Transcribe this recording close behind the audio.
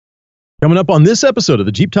Coming up on this episode of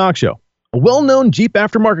the Jeep Talk Show, a well-known Jeep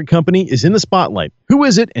aftermarket company is in the spotlight. Who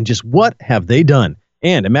is it and just what have they done?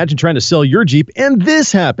 And imagine trying to sell your Jeep and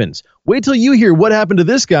this happens. Wait till you hear what happened to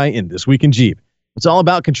this guy in This Week in Jeep. It's all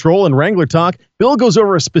about control and Wrangler talk. Bill goes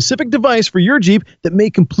over a specific device for your Jeep that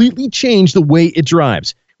may completely change the way it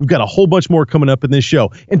drives. We've got a whole bunch more coming up in this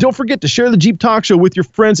show. And don't forget to share the Jeep Talk Show with your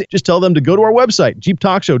friends. Just tell them to go to our website,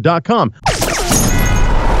 jeeptalkshow.com.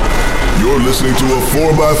 You're listening to a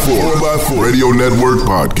 4x4 Radio Network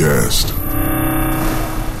podcast.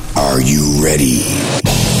 Are you ready?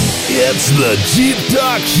 It's the Jeep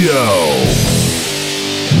Talk Show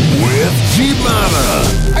with Jeep Mama.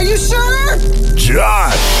 Are you sure?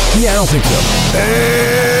 Josh. Yeah, I don't think so.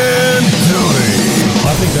 And Tony.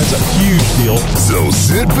 I think that's a huge deal. So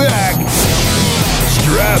sit back,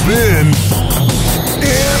 strap in,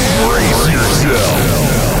 and brace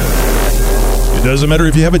yourself. It doesn't matter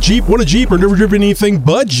if you have a Jeep, want a Jeep, or never driven anything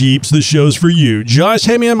but Jeeps, this show's for you. Josh,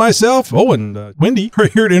 Hammy, and myself, and Wendy are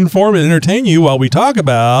here to inform and entertain you while we talk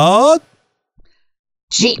about...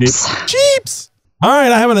 Jeeps. Jeeps! All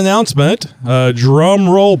right, I have an announcement. Drum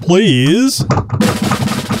roll, please.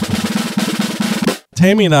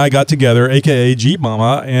 Tammy and I got together, a.k.a. Jeep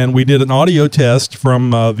Mama, and we did an audio test from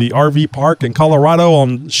the RV park in Colorado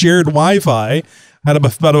on shared Wi-Fi. Had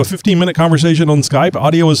about a 15-minute conversation on Skype.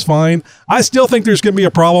 Audio was fine. I still think there's going to be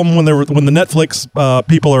a problem when the Netflix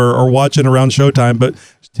people are watching around showtime, but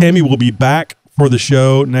Tammy will be back for the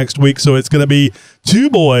show next week, so it's going to be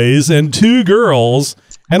 2 boys and 2 girls,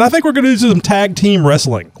 and I think we're going to do some tag team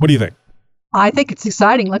wrestling. What do you think? I think it's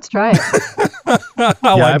exciting. Let's try it.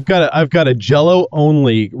 I've got a Jello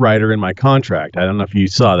only rider in my contract. I don't know if you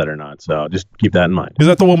saw that or not, so just keep that in mind. Is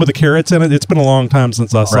that the one with the carrots in it? It's been a long time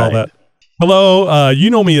since I saw that. Hello, you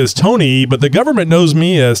know me as Tony, but the government knows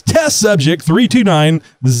me as Test Subject 329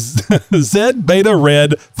 Z Beta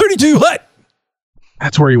Red 32 Hut.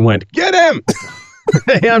 That's where he went. Get him!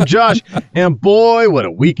 Hey, I'm Josh, and boy, what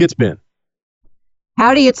a week it's been.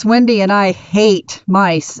 Howdy, it's Wendy, and I hate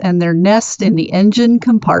mice and their nest in the engine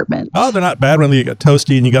compartment. Oh, they're not bad when you got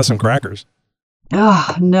toasty and you got some crackers.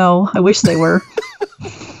 Oh, no, I wish they were.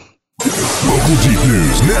 Local Jeep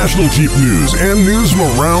news, national Jeep news, and news from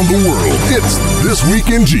around the world. It's This Week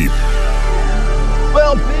in Jeep.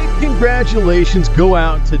 Well, big congratulations go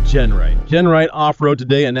out to Genrite. Genrite Off-Road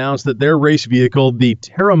today announced that their race vehicle, the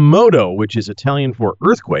Terremoto, which is Italian for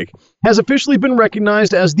earthquake, has officially been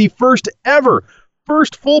recognized as the first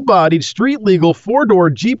full-bodied, street-legal, 4-door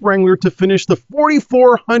Jeep Wrangler to finish the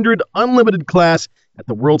 4400 Unlimited class at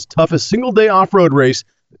the world's toughest single-day off-road race,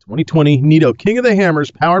 the 2020 Nitto King of the Hammers,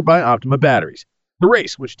 powered by Optima batteries. The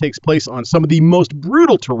race, which takes place on some of the most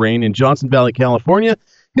brutal terrain in Johnson Valley, California,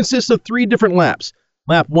 consists of 3 different laps.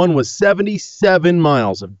 Lap 1 was 77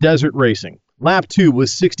 miles of desert racing. Lap 2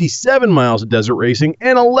 was 67 miles of desert racing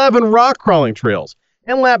and 11 rock crawling trails.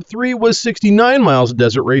 And lap 3 was 69 miles of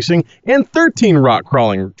desert racing and 13 rock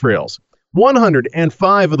crawling trails.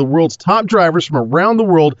 105 of the world's top drivers from around the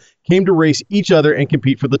world came to race each other and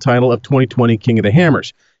compete for the title of 2020 King of the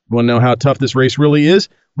Hammers. You want to know how tough this race really is?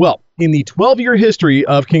 Well, in the 12-year history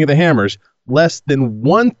of King of the Hammers, less than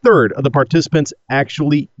 1/3 of the participants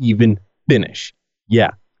actually even finish.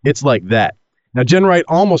 Yeah, it's like that. Now, Genrite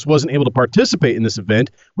almost wasn't able to participate in this event.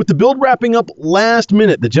 With the build wrapping up last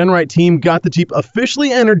minute, the Genrite team got the Jeep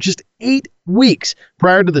officially entered just 8 weeks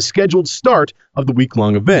prior to the scheduled start of the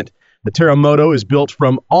week-long event. The Terremoto is built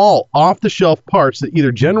from all off-the-shelf parts that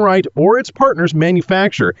either Genrite or its partners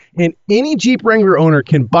manufacture, and any Jeep Wrangler owner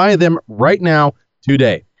can buy them right now,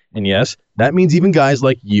 today. And yes, that means even guys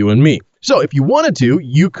like you and me. So if you wanted to,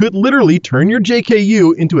 you could literally turn your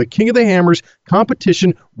JKU into a King of the Hammers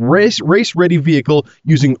competition race-ready vehicle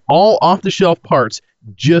using all off-the-shelf parts,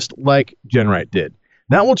 just like Genrite did.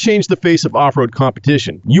 That will change the face of off-road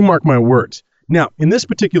competition. You mark my words. Now, in this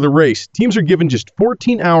particular race, teams are given just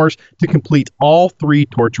 14 hours to complete all 3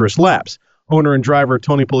 torturous laps. Owner and driver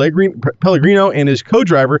Tony Pellegrino and his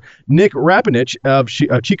co-driver Nick Rapinich of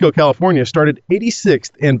Chico, California started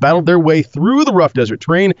 86th and battled their way through the rough desert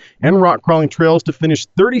terrain and rock crawling trails to finish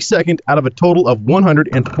 32nd out of a total of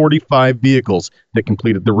 145 vehicles that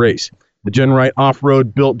completed the race. The Genrite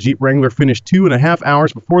off-road built Jeep Wrangler finished 2.5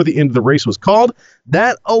 hours before the end of the race was called.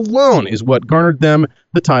 That alone is what garnered them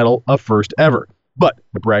the title of first ever. But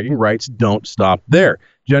the bragging rights don't stop there.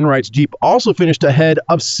 Genrite's Jeep also finished ahead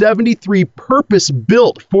of 73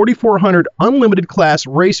 purpose-built 4400 Unlimited class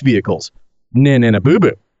race vehicles.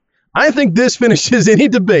 Boo-boo. I think this finishes any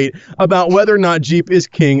debate about whether or not Jeep is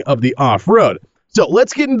king of the off-road. So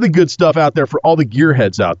let's get into the good stuff out there for all the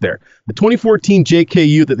gearheads out there. The 2014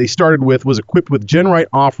 JKU that they started with was equipped with Genrite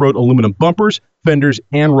off-road aluminum bumpers, fenders,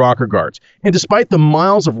 and rocker guards. And despite the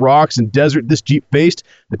miles of rocks and desert this Jeep faced,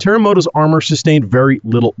 the Terremoto's armor sustained very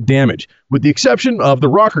little damage, with the exception of the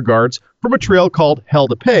rocker guards from a trail called Hell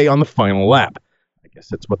to Pay on the final lap. I guess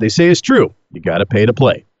that's what they say is true. You gotta pay to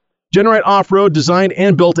play. Genrite Off-Road designed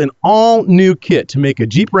and built an all-new kit to make a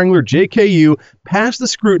Jeep Wrangler JKU pass the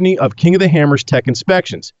scrutiny of King of the Hammers tech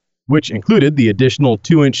inspections, which included the additional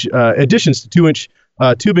additions to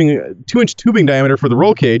 2-inch tubing diameter for the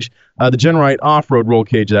roll cage, the Genrite Off-Road roll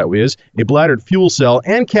cage that is, a bladdered fuel cell,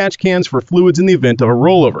 and catch cans for fluids in the event of a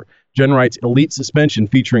rollover. Genrite's elite suspension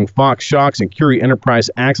featuring Fox shocks and Curie Enterprise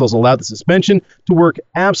axles allowed the suspension to work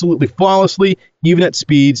absolutely flawlessly, even at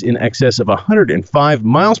speeds in excess of 105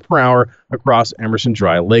 miles per hour across Emerson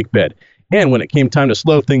Dry Lake Bed. And when it came time to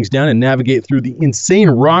slow things down and navigate through the insane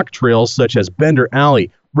rock trails such as Bender Alley,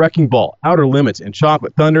 Wrecking Ball, Outer Limits, and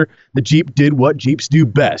Chocolate Thunder, the Jeep did what Jeeps do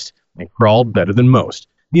best and crawled better than most.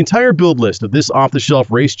 The entire build list of this off-the-shelf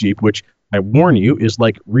race Jeep, which I warn you, is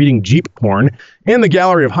like reading Jeep porn, and the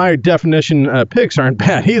gallery of high-definition pics aren't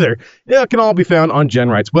bad either. It can all be found on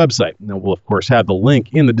Genrite's website. Now, we'll, of course, have the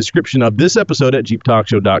link in the description of this episode at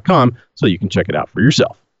jeeptalkshow.com, so you can check it out for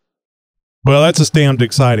yourself. Well, that's just damned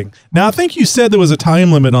exciting. Now, I think you said there was a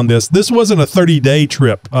time limit on this. This wasn't a 30-day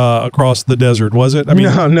trip across the desert, was it? I mean,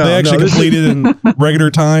 they actually completed in regular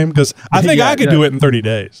time? Because I think I could do it in 30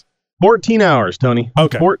 days. 14 hours, Tony.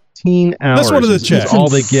 Okay. 14 hours. That's one of the checks. All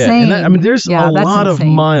they get. And that, I mean, there's a lot of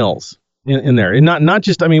miles in there. And not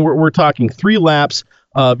just, I mean, we're talking 3 laps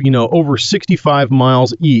of, over 65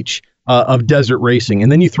 miles each of desert racing.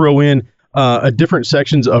 And then you throw in different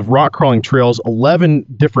sections of rock crawling trails, 11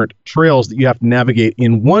 different trails that you have to navigate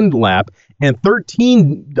in one lap, and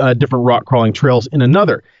 13 different rock crawling trails in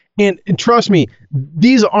another. And trust me,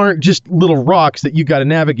 these aren't just little rocks that you got to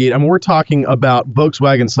navigate. I mean, we're talking about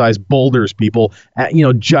Volkswagen-sized boulders, people.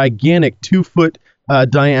 Gigantic 2-foot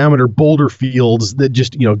diameter boulder fields that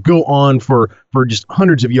just go on for just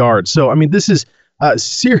hundreds of yards. So I mean, this is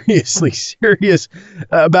seriously serious,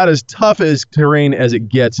 about as tough as terrain as it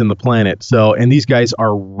gets in the planet. So, and these guys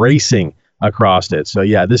are racing across it. So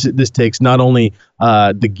yeah, this takes not only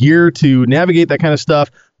the gear to navigate that kind of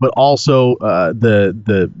stuff, but also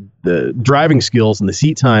the driving skills and the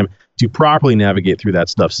seat time to properly navigate through that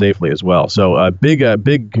stuff safely as well. So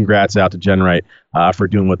big congrats out to Genrite for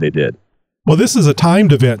doing what they did. Well, this is a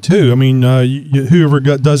timed event too. I mean, whoever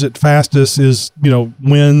does it fastest is,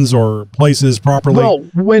 wins or places properly. Well,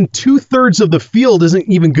 when 2/3 of the field isn't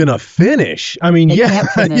even going to finish. I mean,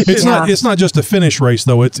 it's not just a finish race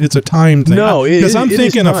though. It's a time thing. No, because I'm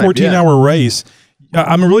thinking a 14-hour race.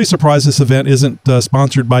 I'm really surprised this event isn't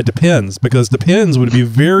sponsored by Depends, because Depends would be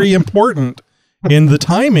very important in the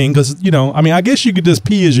timing. Because I mean, I guess you could just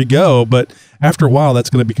pee as you go, but after a while, that's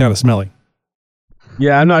going to be kind of smelly.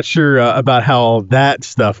 Yeah, I'm not sure about how all that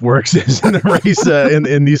stuff works in a race,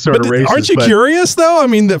 in these sort of races. Aren't you curious, though? I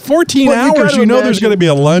mean, the 14 hours, there's going to be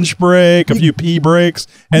a lunch break, a few pee breaks,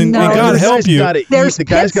 and God help you. The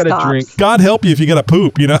guy's got to drink. God help you if you got to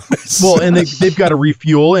poop, Well, and they've got to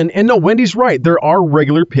refuel. And no, Wendy's right. There are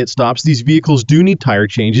regular pit stops. These vehicles do need tire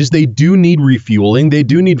changes. They do need refueling. They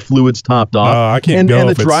do need fluids topped off. I can't go. And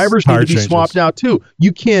the drivers need to be swapped out, too.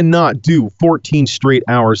 You cannot do 14 straight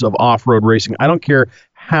hours of off-road racing. I don't care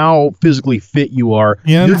how physically fit you are.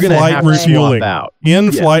 You're going to have to swap out.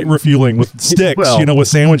 In-flight refueling with sticks, with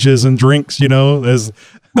sandwiches and drinks, as...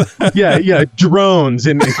 drones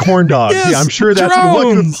and corn dogs. Yes, I'm sure that's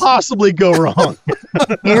what could possibly go wrong.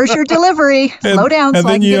 Here's your delivery. Slow down. And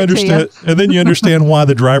then you understand. And then you understand why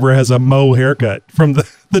the driver has a Moe haircut from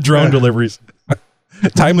the drone deliveries.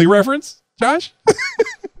 Timely reference, Josh.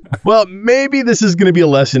 Well, maybe this is going to be a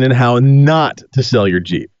lesson in how not to sell your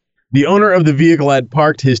Jeep. The owner of the vehicle had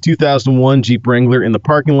parked his 2001 Jeep Wrangler in the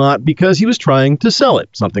parking lot because he was trying to sell it,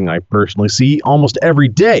 something I personally see almost every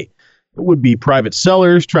day. It would be private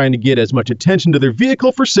sellers trying to get as much attention to their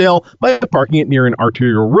vehicle for sale by parking it near an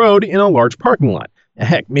arterial road in a large parking lot.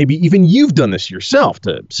 Heck, maybe even you've done this yourself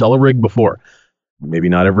to sell a rig before. Maybe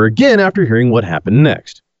not ever again after hearing what happened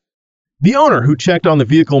next. The owner, who checked on the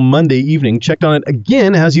vehicle Monday evening, checked on it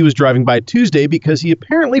again as he was driving by Tuesday because he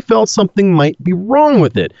apparently felt something might be wrong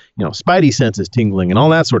with it. Spidey senses tingling and all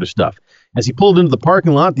that sort of stuff. As he pulled into the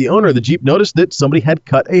parking lot, the owner of the Jeep noticed that somebody had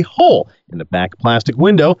cut a hole in the back plastic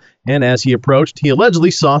window, and as he approached, he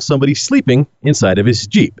allegedly saw somebody sleeping inside of his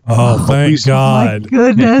Jeep. Oh, thank God. My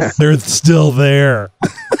goodness. They're still there.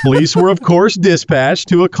 Police were, of course, dispatched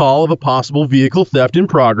to a call of a possible vehicle theft in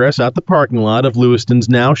progress at the parking lot of Lewiston's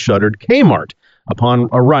now shuttered Kmart. Upon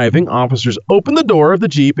arriving, officers opened the door of the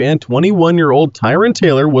Jeep and 21-year-old Tyron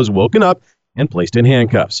Taylor was woken up and placed in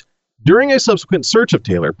handcuffs. During a subsequent search of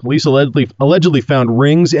Taylor, police allegedly found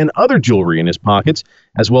rings and other jewelry in his pockets,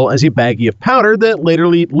 as well as a baggie of powder that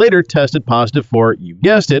later tested positive for, you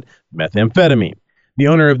guessed it, methamphetamine. The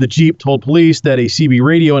owner of the Jeep told police that a CB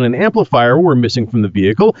radio and an amplifier were missing from the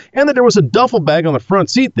vehicle and that there was a duffel bag on the front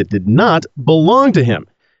seat that did not belong to him.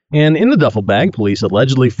 And in the duffel bag, police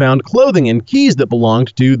allegedly found clothing and keys that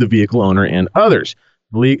belonged to the vehicle owner and others.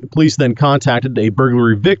 Police then contacted a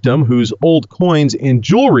burglary victim whose old coins and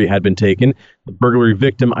jewelry had been taken. The burglary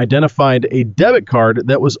victim identified a debit card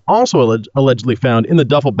that was also allegedly found in the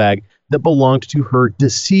duffel bag that belonged to her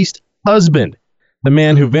deceased husband. The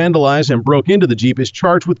man who vandalized and broke into the Jeep is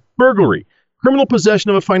charged with burglary, criminal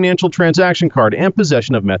possession of a financial transaction card, and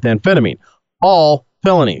possession of methamphetamine, all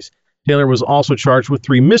felonies. Taylor was also charged with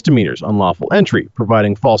 3 misdemeanors: unlawful entry,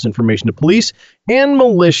 providing false information to police, and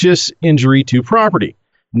malicious injury to property.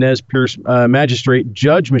 Nez Perce Magistrate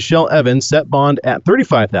Judge Michelle Evans set bond at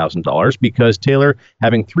 $35,000 because Taylor,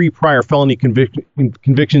 having 3 prior felony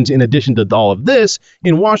convictions in addition to all of this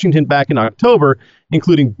in Washington back in October,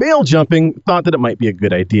 including bail jumping, thought that it might be a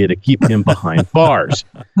good idea to keep him behind bars.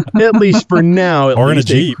 At least for now. Or in a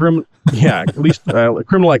Jeep. At least a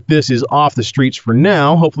criminal like this is off the streets for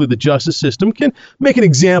now. Hopefully the justice system can make an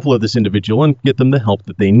example of this individual and get them the help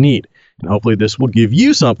that they need. And hopefully this will give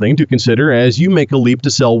you something to consider as you make a leap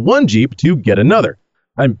to sell one Jeep to get another.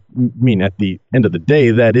 I mean, at the end of the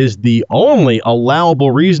day, that is the only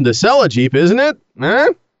allowable reason to sell a Jeep, isn't it?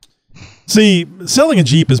 Huh? See, selling a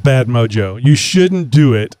Jeep is bad mojo. You shouldn't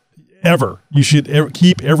do it ever. You should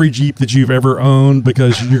keep every Jeep that you've ever owned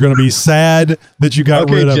because you're going to be sad that you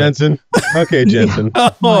got rid of Jensen. Okay, Jensen.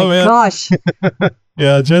 Oh, man. Gosh.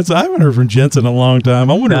 Yeah, Jensen. I haven't heard from Jensen in a long time.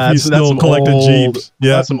 I wonder if he's still collecting Jeeps.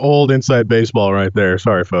 Yeah, that's some old inside baseball right there.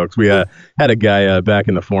 Sorry, folks. We had a guy back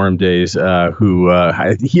in the forum days who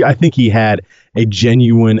I think he had a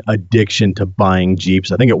genuine addiction to buying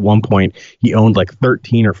Jeeps. I think at one point he owned like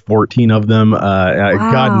 13 or 14 of them. Wow.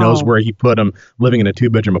 God knows where he put them, living in a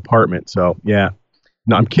 2-bedroom apartment. So, yeah.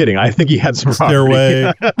 No, I'm kidding. I think he had some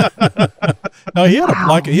stairway. No, he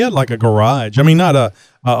had like a garage. I mean, not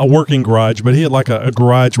a working garage, but he had like a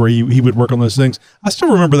garage where he would work on those things. I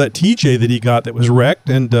still remember that TJ that he got that was wrecked,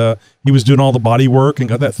 and he was doing all the body work and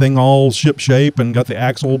got that thing all ship shape and got the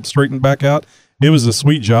axle straightened back out. It was a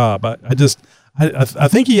sweet job. I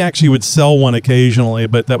think he actually would sell one occasionally,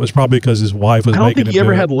 but that was probably because his wife was making him do it. I don't think he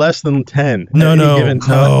ever had less than 10.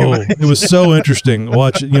 No. It was so interesting.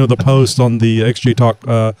 Watch, the post on the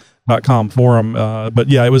xjtalk.com forum. But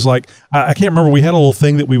yeah, it was like, I can't remember. We had a little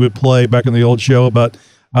thing that we would play back in the old show about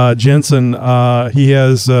Jensen. He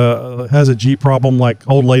has a Jeep problem like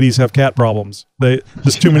old ladies have cat problems.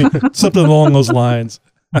 Just too many, something along those lines.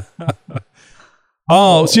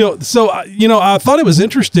 Oh, so I thought it was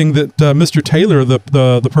interesting that Mr. Taylor,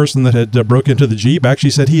 the person that had broke into the Jeep,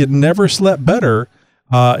 actually said he had never slept better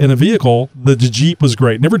in a vehicle. The Jeep was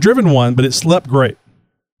great. Never driven one, but it slept great.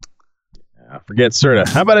 Forget Serta.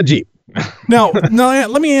 How about a Jeep? Now,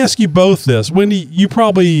 let me ask you both this. Wendy, you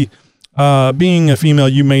probably, being a female,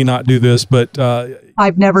 you may not do this, but...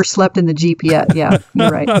 I've never slept in the Jeep yet. Yeah, you're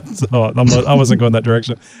right. So I wasn't going that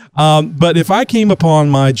direction. But if I came upon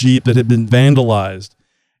my Jeep that had been vandalized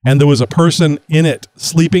and there was a person in it,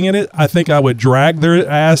 sleeping in it, I think I would drag their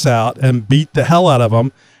ass out and beat the hell out of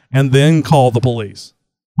them and then call the police.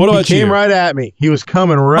 What about you? He came right at me. He was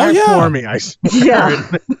coming right for me. I swear.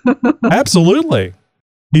 Yeah. Absolutely.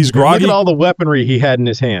 He's groggy. Look at all the weaponry he had in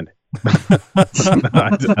his hand.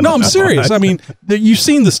 No, I'm serious. I mean, you've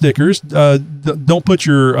seen the stickers. Don't put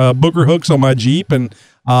your booger hooks on my Jeep, and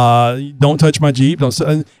don't touch my Jeep.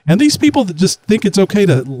 And these people that just think it's okay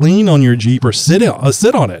to lean on your Jeep or sit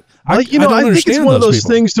on it. I don't understand. I think it's one of those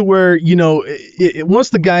things to where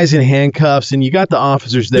once the guy's in handcuffs and you got the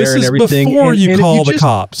officers there and everything. Before you call the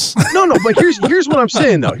cops. No. But here's what I'm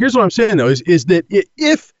saying though. Is that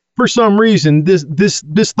if for some reason this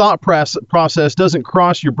thought process doesn't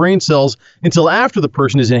cross your brain cells until after the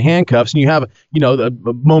person is in handcuffs and you have a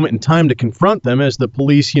moment in time to confront them as the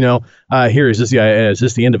police here, is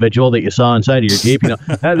this the individual that you saw inside of your Jeep,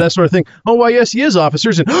 that sort of thing. Oh, why, yes, he is,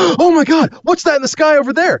 officers. And oh my God, what's that in the sky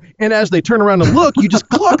over there? And as they turn around and look, you just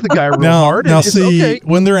clock the guy real hard. Now see,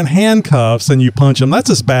 when they're in handcuffs and you punch them, that's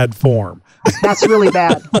just bad form. That's really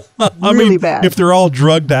bad. Really bad. If they're all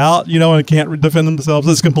drugged out, and can't defend themselves,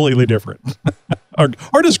 it's completely different.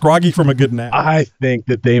 or just groggy from a good nap. I think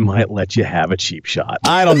that they might let you have a cheap shot.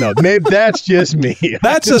 I don't know. Maybe that's just me.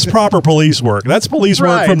 That's just proper police work. That's police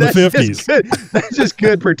work from the 50s. That's just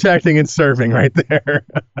good protecting and serving right there.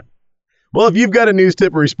 Well, if you've got a news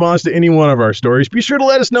tip or response to any one of our stories, be sure to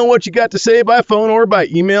let us know what you got to say by phone or by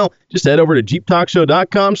email. Just head over to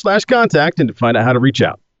jeeptalkshow.com/contact and to find out how to reach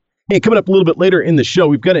out. Hey, coming up a little bit later in the show,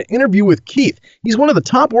 we've got an interview with Keith. He's one of the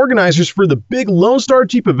top organizers for the big Lone Star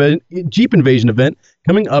Jeep Invasion event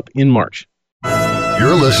coming up in March.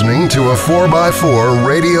 You're listening to a 4x4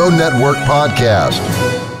 Radio Network podcast.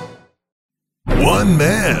 One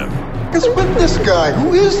man, What's with this guy?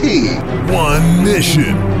 Who is he? one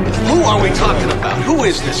mission, Who are we talking about? Who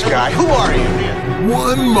is this guy? Who are you?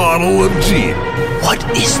 one model of Jeep, What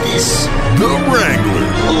is this? the Wrangler.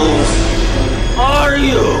 Who are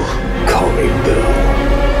you? Call me Bill.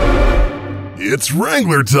 It's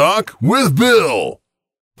Wrangler Talk with Bill.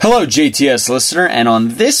 Hello, JTS listener, and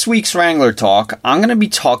on this week's Wrangler Talk, I'm going to be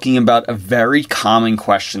talking about a very common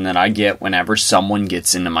question that I get whenever someone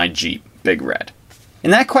gets into my Jeep, Big Red.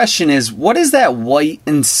 And that question is, what is that white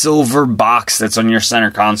and silver box that's on your center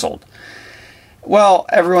console? Well,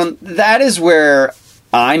 everyone, that is where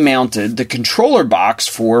I mounted the controller box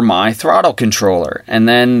for my throttle controller. And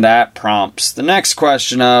then that prompts the next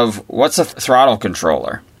question of, what's a throttle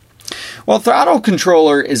controller? Well, throttle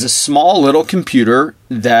controller is a small little computer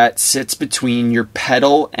that sits between your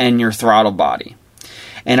pedal and your throttle body.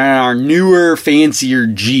 And on our newer, fancier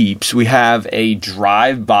Jeeps, we have a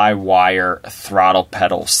drive-by-wire throttle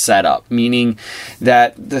pedal setup, meaning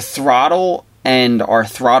that the throttle and our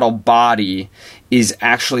throttle body is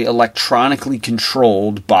actually electronically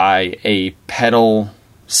controlled by a pedal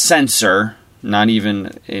sensor,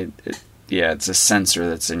 it's a sensor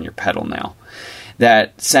that's in your pedal now,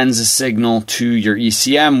 that sends a signal to your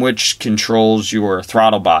ECM, which controls your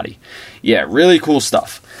throttle body. Yeah, really cool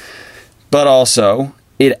stuff. But also,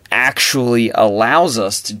 it actually allows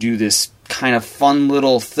us to do this kind of fun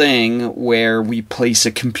little thing where we place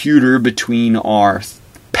a computer between our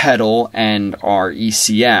pedal and our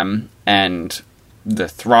ECM and the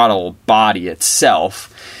throttle body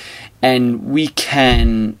itself, and we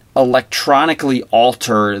can electronically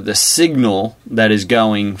alter the signal that is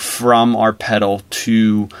going from our pedal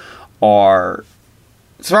to our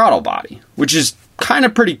throttle body, which is kind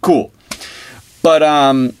of pretty cool. But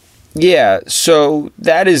yeah, so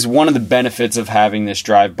that is one of the benefits of having this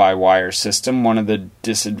drive-by-wire system. One of the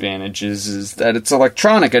disadvantages is that it's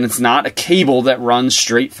electronic and it's not a cable that runs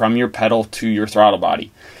straight from your pedal to your throttle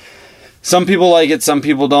body. Some people like it, some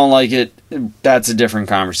people don't like it. That's a different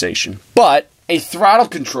conversation. But a throttle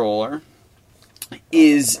controller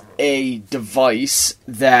is a device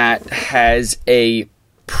that has a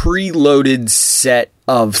preloaded set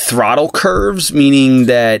of throttle curves, meaning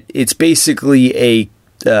that it's basically a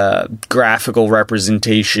graphical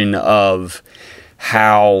representation of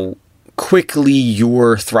how quickly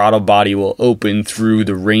your throttle body will open through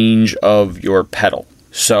the range of your pedal.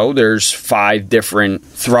 So there's 5 different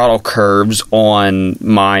throttle curves on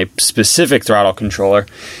my specific throttle controller.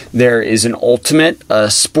 There is an ultimate,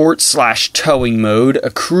 a sport/towing mode,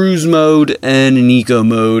 a cruise mode, and an eco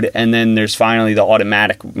mode. And then there's finally the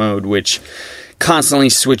automatic mode, which constantly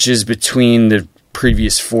switches between the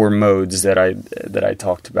previous 4 modes that I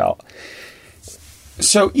talked about.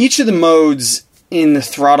 So each of the modes in the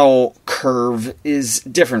throttle curve is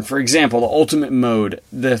different. For example, the ultimate mode,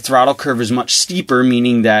 the throttle curve is much steeper,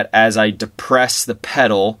 meaning that as I depress the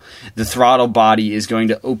pedal, the throttle body is going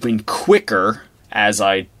to open quicker as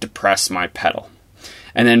I depress my pedal.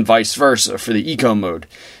 And then vice versa for the eco mode.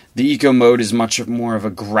 The eco mode is much more of a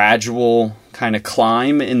gradual kind of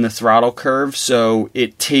climb in the throttle curve, so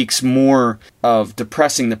it takes more of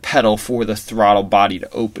depressing the pedal for the throttle body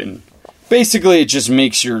to open. Basically, it just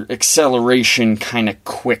makes your acceleration kind of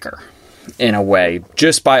quicker in a way,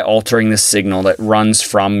 just by altering the signal that runs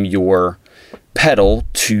from your pedal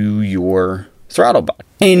to your throttle body.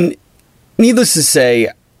 And needless to say,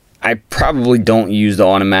 I probably don't use the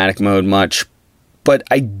automatic mode much, but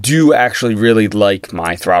I do actually really like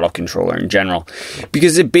my throttle controller in general,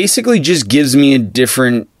 because it basically just gives me it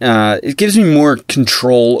gives me more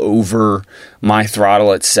control over my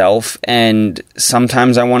throttle itself. And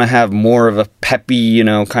sometimes I want to have more of a peppy,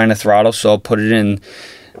 kind of throttle. So I'll put it in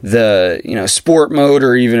the, sport mode,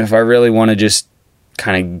 or even if I really want to just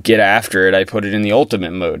kind of get after it, I put it in the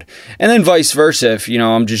ultimate mode. And then vice versa, if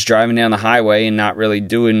I'm just driving down the highway and not really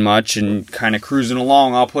doing much and kind of cruising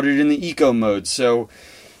along, I'll put it in the eco mode. So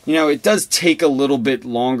it does take a little bit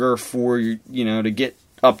longer for to get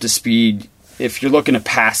up to speed. If you're looking to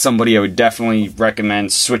pass somebody, I would definitely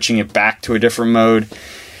recommend switching it back to a different mode.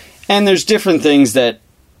 And there's different things that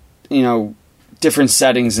different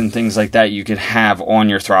settings and things like that you could have on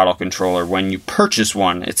your throttle controller when you purchase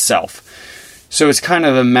one itself. So it's kind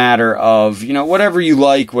of a matter of, whatever you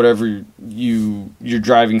like, whatever, your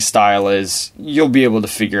driving style is, you'll be able to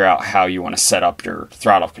figure out how you want to set up your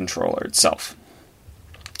throttle controller itself.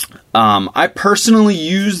 I personally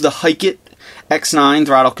use the Hikit X9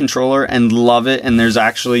 throttle controller and love it, and there's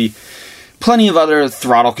actually plenty of other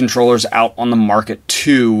throttle controllers out on the market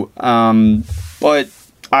too, but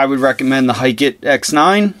I would recommend the Hikit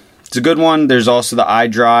X9. It's a good one. There's also the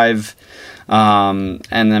iDrive, and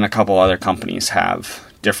then a couple other companies have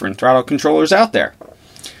different throttle controllers out there.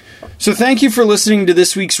 So thank you for listening to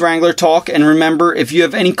this week's Wrangler Talk, and remember, if you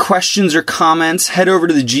have any questions or comments, head over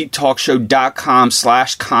to the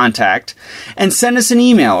jeeptalkshow.com/contact and send us an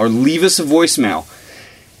email or leave us a voicemail.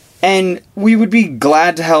 And we would be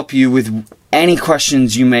glad to help you with any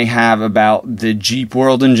questions you may have about the Jeep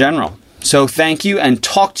world in general. So thank you, and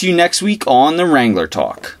talk to you next week on the Wrangler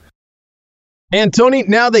Talk. And Tony,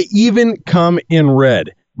 now they even come in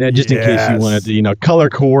red. Now, just in case you wanted to, color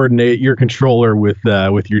coordinate your controller with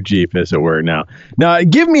your Jeep, as it were. Now,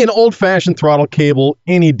 give me an old-fashioned throttle cable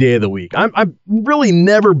any day of the week. I've really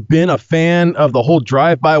never been a fan of the whole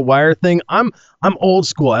drive-by-wire thing. I'm old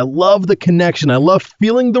school. I love the connection. I love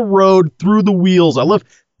feeling the road through the wheels. I love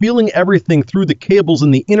feeling everything through the cables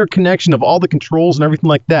and the interconnection of all the controls and everything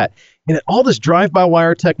like that. And all this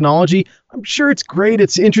drive-by-wire technology, I'm sure it's great.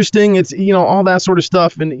 It's interesting. It's, all that sort of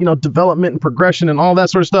stuff, and, development and progression and all that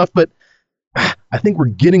sort of stuff. But I think we're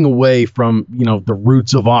getting away from, the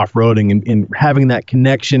roots of off-roading and having that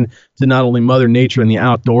connection to not only Mother Nature and the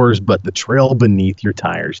outdoors, but the trail beneath your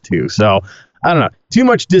tires too. So I don't know, too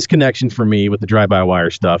much disconnection for me with the drive-by-wire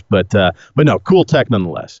stuff, but no, cool tech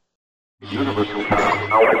nonetheless.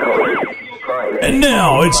 And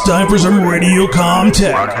now it's time for some Radio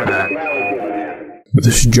Comtech.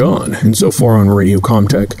 This is John, and so far on Radio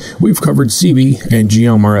Comtech, we've covered CB and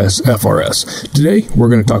GMRS FRS. Today, we're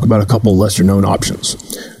going to talk about a couple lesser-known options.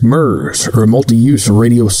 MURS, or Multi-Use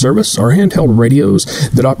Radio Service, are handheld radios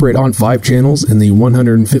that operate on 5 channels in the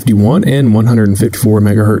 151 and 154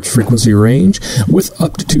 megahertz frequency range with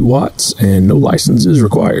up to 2 watts, and no license is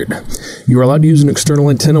required. You are allowed to use an external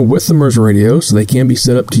antenna with the MURS radio, so they can be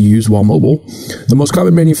set up to use while mobile. The most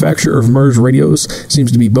common manufacturer of MURS radios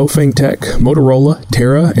seems to be Bofang Tech, Motorola,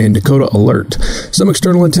 Terra, and Dakota Alert. Some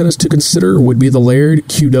external antennas to consider would be the Laird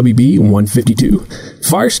QWB-152.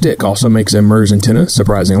 Firestick also makes a MURS antenna,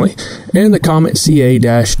 surprisingly, and the Comet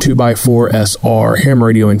CA-2x4SR ham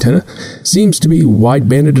radio antenna seems to be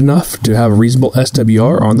wide-banded enough to have a reasonable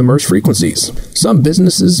SWR on the MURS frequencies. Some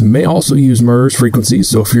businesses may also use MURS frequencies,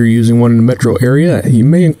 so if you're using one in the metro area, you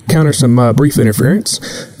may encounter some brief interference.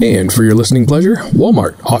 And for your listening pleasure,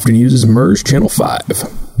 Walmart often uses MURS Channel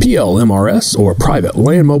 5. PLMRS, or Private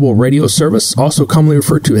Land Mobile Radio Service, also commonly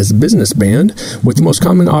referred to as business band, with the most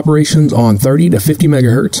common operations on 30 to 50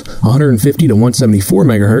 megahertz, 150 to 174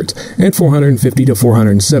 megahertz, and 450 to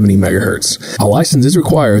 470 megahertz. A license is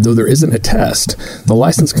required, though there isn't a test. The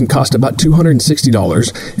license can cost about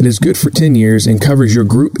 $260. It is good for 10 years and covers your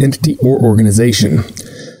group, entity, or organization.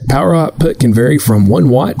 Power output can vary from 1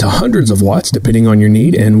 watt to hundreds of watts depending on your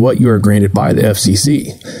need and what you are granted by the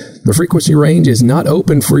FCC. The frequency range is not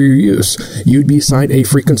open for your use. You'd be assigned a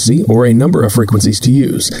frequency or a number of frequencies to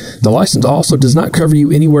use. The license also does not cover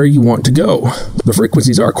you anywhere you want to go. The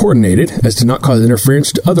frequencies are coordinated as to not cause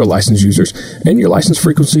interference to other licensed users, and your license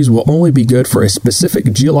frequencies will only be good for a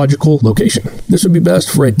specific geological location. This would be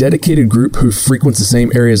best for a dedicated group who frequents the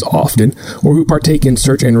same areas often or who partake in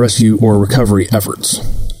search and rescue or recovery efforts.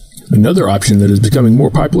 Another option that is becoming more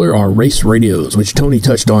popular are race radios, which Tony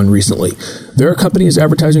touched on recently. There are companies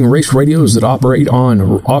advertising race radios that operate on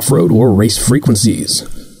off-road or race frequencies.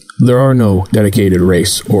 There are no dedicated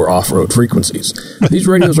race or off-road frequencies. These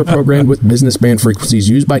radios are programmed with business band frequencies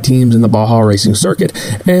used by teams in the Baja racing circuit,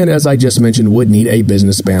 and as I just mentioned, would need a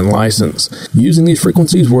business band license. Using these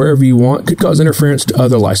frequencies wherever you want could cause interference to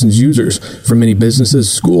other licensed users from many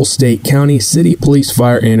businesses, school, state, county, city, police,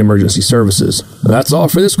 fire, and emergency services. That's all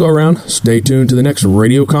for this go-around. Stay tuned to the next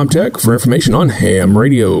Radio Comtech for information on ham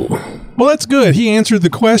radio. Well, that's good. He answered the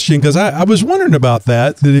question, because I was wondering about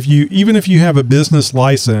that if you have a business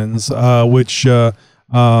license, which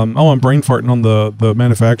I'm brain farting on the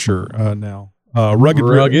manufacturer now.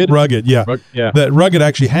 Rugged, yeah. That Rugged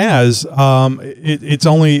actually has. It's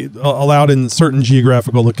only allowed in certain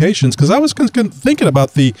geographical locations. Because I was thinking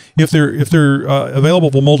about if they're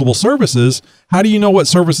available for multiple services, how do you know what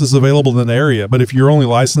service is available in an area? But if you're only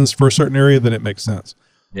licensed for a certain area, then it makes sense.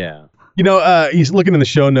 Yeah. He's looking in the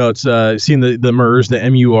show notes, seeing the MERS, the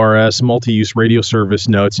MURS, multi-use radio service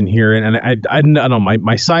notes in here, and I don't know,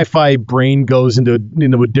 my sci-fi brain goes into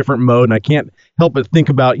a different mode, and I can't help but think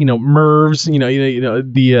about MERVs,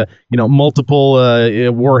 the multiple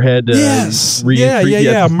warhead. Yes.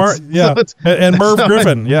 And Merv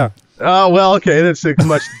Griffin. Yeah. Oh well, okay, that's a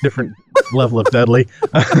much different level of deadly.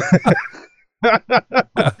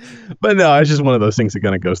 But no, it's just one of those things that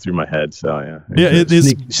kind of goes through my head. So yeah, it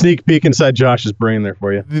is sneak peek inside Josh's brain there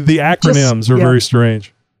for you. The acronyms are very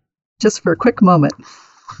strange. Just for a quick moment.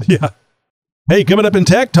 Yeah. Hey, coming up in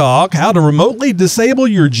Tech Talk, how to remotely disable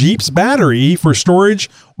your Jeep's battery for storage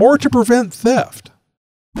or to prevent theft.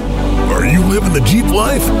 Are you living the Jeep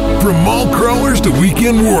life? From mall crawlers to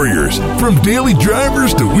weekend warriors, from daily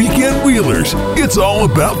drivers to weekend wheelers, it's all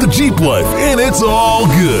about the Jeep life, and it's all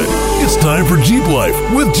good. It's time for Jeep Life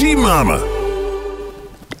with Jeep Mama.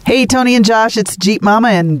 Hey, Tony and Josh, it's Jeep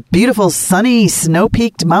Mama in beautiful, sunny,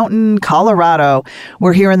 snow-peaked mountain, Colorado.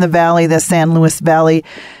 We're here in the valley, the San Luis Valley,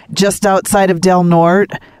 just outside of Del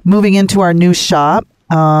Norte, moving into our new shop.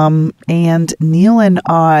 And Neil and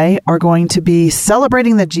I are going to be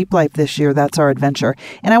celebrating the Jeep Life this year. That's our adventure.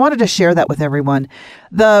 And I wanted to share that with everyone.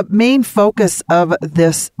 The main focus of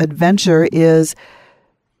this adventure is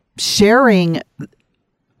sharing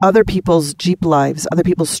other people's Jeep lives, other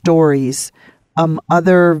people's stories,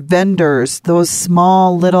 other vendors, those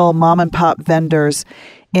small little mom and pop vendors.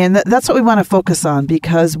 And that's what we want to focus on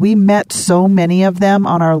because we met so many of them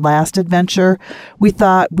on our last adventure. We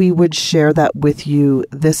thought we would share that with you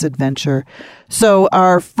this adventure. So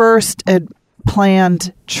our first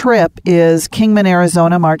planned trip is Kingman,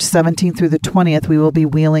 Arizona, March 17th through the 20th. We will be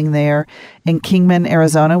wheeling there in Kingman,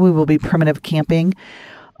 Arizona. We will be primitive camping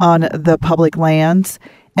on the public lands.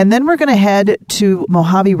 And then we're going to head to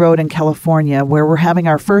Mojave Road in California, where we're having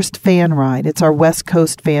our first fan ride. It's our West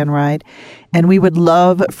Coast fan ride, and we would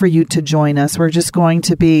love for you to join us. We're just going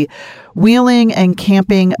to be wheeling and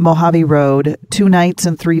camping Mojave Road, 2 nights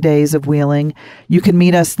and 3 days of wheeling. You can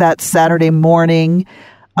meet us that Saturday morning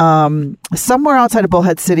somewhere outside of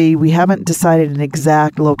Bullhead City. We haven't decided an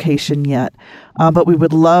exact location yet, but we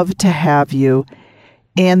would love to have you.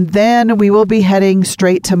 And then we will be heading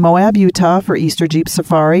straight to Moab, Utah for Easter Jeep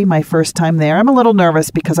Safari, my first time there. I'm a little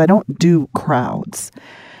nervous because I don't do crowds.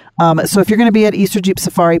 So if you're going to be at Easter Jeep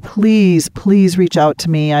Safari, please reach out to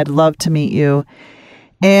me. I'd love to meet you.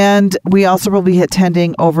 And we also will be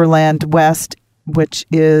attending Overland West, which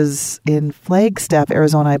is in Flagstaff,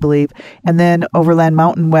 Arizona, I believe. And then Overland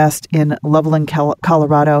Mountain West in Loveland,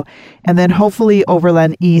 Colorado. And then hopefully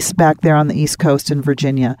Overland East back there on the East Coast in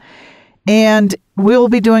Virginia. And we'll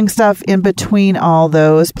be doing stuff in between all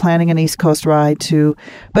those, planning an East Coast ride too.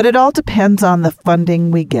 But it all depends on the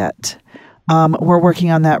funding we get. We're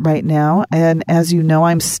working on that right now. And as you know,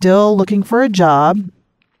 I'm still looking for a job.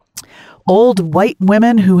 Old white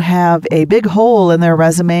women who have a big hole in their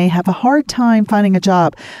resume have a hard time finding a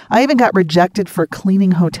job. I even got rejected for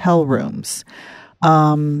cleaning hotel rooms.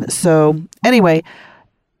 So anyway,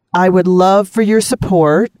 I would love for your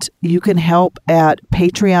support. You can help at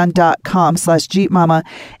patreon.com/JeepMama.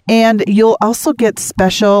 And you'll also get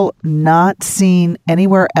special not seen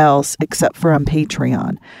anywhere else except for on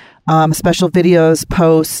Patreon. Special videos,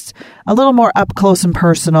 posts, a little more up close and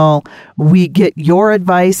personal. We get your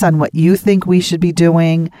advice on what you think we should be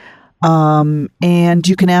doing. And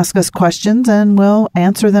you can ask us questions and we'll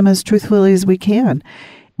answer them as truthfully as we can.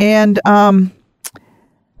 And,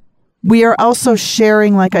 we are also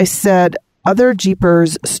sharing, like I said, other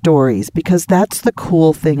Jeepers stories because that's the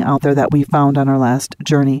cool thing out there that we found on our last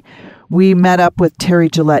journey. We met up with Terry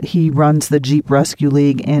Gillette. He runs the Jeep Rescue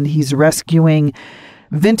League and he's rescuing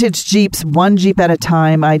vintage Jeeps, one Jeep at a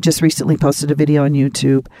time. I just recently posted a video on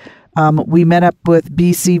YouTube. We met up with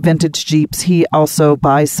BC Vintage Jeeps. He also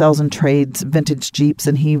buys, sells, and trades vintage Jeeps,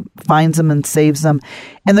 and he finds them and saves them.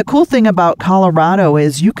 And the cool thing about Colorado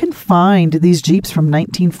is you can find these Jeeps from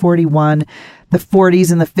 1941, the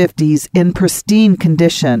 40s, and the 50s in pristine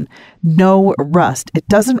condition. No rust. It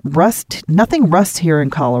doesn't rust. Nothing rusts here in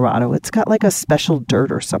Colorado. It's got like a special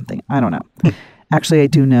dirt or something. I don't know. Actually, I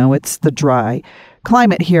do know. It's the dry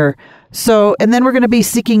climate here. So, and then we're going to be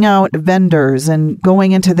seeking out vendors and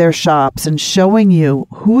going into their shops and showing you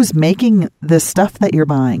who's making this stuff that you're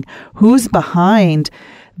buying, who's behind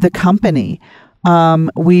the company.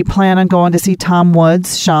 We plan on going to see Tom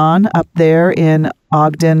Woods, Sean, up there in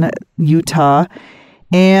Ogden, Utah,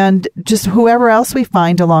 and just whoever else we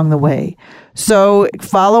find along the way. So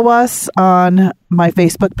follow us on my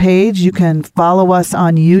Facebook page. You can follow us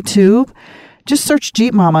on YouTube. Just search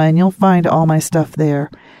Jeep Mama and you'll find all my stuff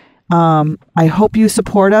there. I hope you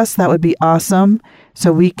support us. That would be awesome.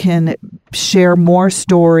 so we can share more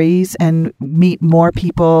stories and meet more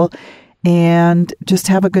people and just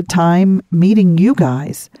have a good time meeting you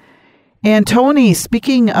guys. And Tony,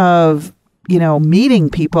 speaking of, meeting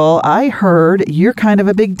people, I heard you're kind of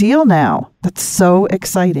a big deal now. That's so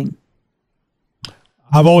exciting.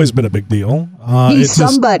 I've always been a big deal. He's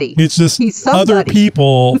somebody. It's just He's somebody. other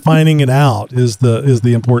people finding it out is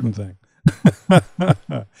the important thing.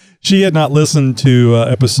 She had not listened to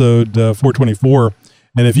episode 424,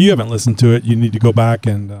 and if you haven't listened to it, you need to go back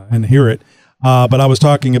and hear it. But I was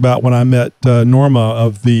talking about when I met Norma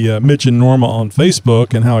of the Mitch and Norma on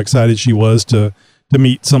Facebook, and how excited she was to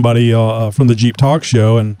meet somebody from the Jeep Talk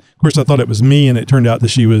Show. And of course, I thought it was me, and it turned out that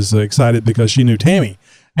she was excited because she knew Tammy.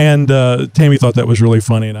 And Tammy thought that was really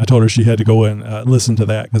funny, and I told her she had to go and listen to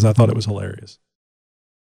that because I thought it was hilarious.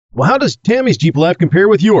 Well, how does Tammy's Jeep life compare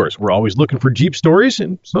with yours? We're always looking for Jeep stories,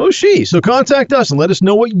 and so is she. So contact us and let us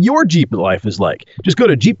know what your Jeep life is like. Just go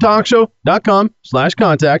to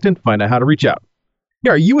jeeptalkshow.com/contact and find out how to reach out.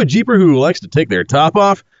 Yeah, are you a Jeeper who likes to take their top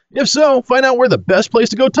off? If so, find out where the best place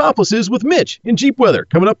to go topless is with Mitch in Jeep Weather,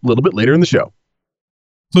 coming up a little bit later in the show.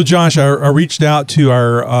 So, Josh, I reached out to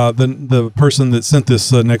our the person that sent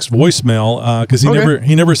this next voicemail because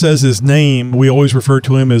he never says his name. We always refer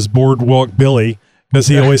to him as Boardwalk Billy because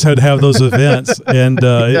he always had to have those events, and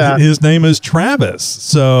his name is Travis.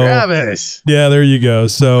 So Travis, yeah, there you go.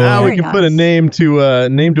 So now we can put a name to a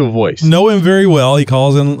voice. Know him very well. He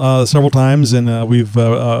calls in several times, and we've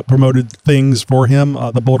promoted things for him,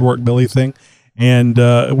 the Boardwalk Billy thing. And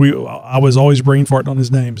I was always brain farting on his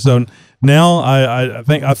name. So now I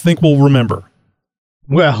think we'll remember.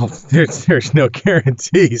 Well, there's no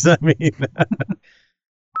guarantees. I mean,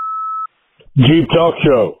 Jeep Talk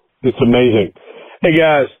Show. It's amazing. Hey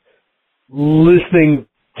guys, listening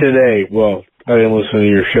today. Well, I didn't listen to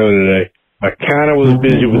your show today. I kind of was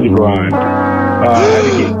busy with the grind. I had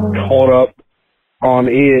to get caught up on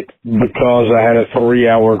it because I had a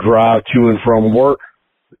 3-hour drive to and from work.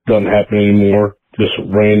 Doesn't happen anymore. Just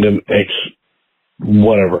random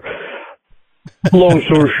whatever. Long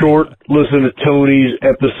story short, listen to Tony's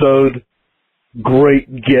episode.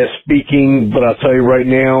 Great guest speaking, but I'll tell you right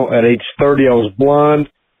now, at age 30, I was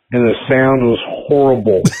blind, and the sound was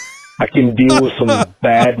horrible. I can deal with some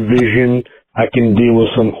bad vision. I can deal with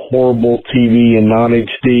some horrible TV and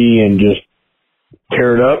non-HD and just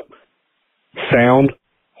tear it up. Sound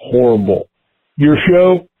horrible. Your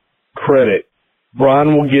show, credit.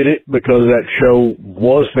 Brian will get it because that show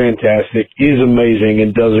was fantastic, is amazing,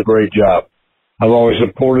 and does a great job. I've always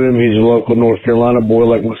supported him. He's a local North Carolina boy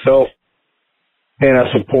like myself, and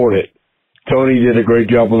I support it. Tony did a great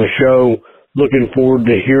job on the show. Looking forward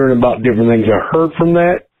to hearing about different things I heard from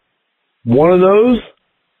that. One of those,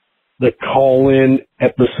 the call-in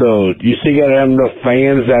episode. You see, you got to have enough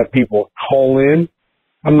fans that have people call in.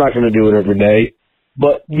 I'm not going to do it every day.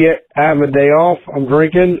 But yet, I have a day off, I'm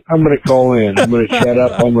drinking, I'm going to call in. I'm going to shut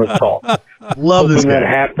up, I'm going to talk. Love this guy. That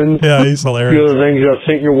happens. Yeah, he's hilarious. A few other things I've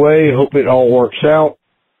sent your way. Hope it all works out.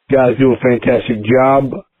 Guys do a fantastic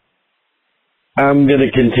job. I'm going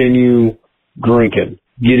to continue drinking.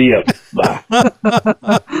 Giddy up. Bye.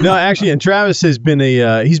 No, actually, and Travis has been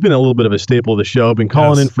he's been a little bit of a staple of the show. Been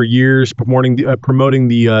calling in for years, promoting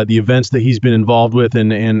the events that he's been involved with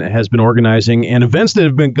and has been organizing, and events that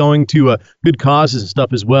have been going to good causes and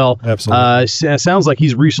stuff as well. Absolutely. Sounds like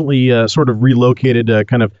he's recently sort of relocated,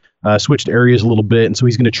 switched areas a little bit, and so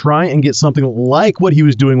he's going to try and get something like what he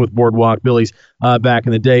was doing with Boardwalk Billy's back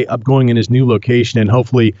in the day, up going in his new location, and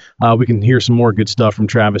hopefully we can hear some more good stuff from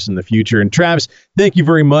Travis in the future. And Travis, thank you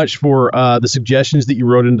very much for the suggestions that you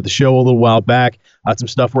wrote into the show a little while back. Some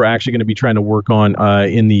stuff we're actually going to be trying to work on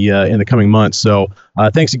in the coming months. So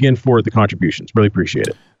thanks again for the contributions. Really appreciate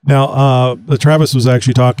it. Now, Travis was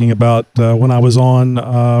actually talking about when I was on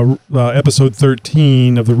episode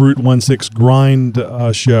 13 of the Route 16 Grind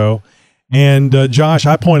show. And Josh,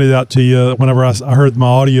 I pointed out to you whenever I heard my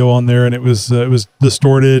audio on there, and it was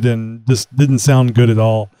distorted and just didn't sound good at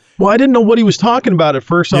all. Well, I didn't know what he was talking about at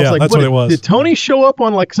first. I was like, that's what it was. Did Tony show up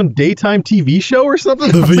on like some daytime TV show or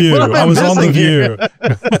something? The View. I was on The View.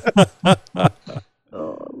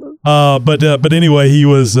 But anyway, he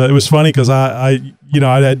was. It was funny because I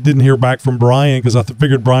didn't hear back from Brian because I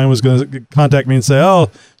figured Brian was going to contact me and say,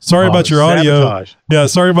 "Oh, sorry about your audio. Sabotage. Yeah,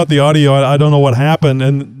 sorry about the audio. I don't know what happened,"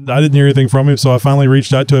 and I didn't hear anything from him. So I finally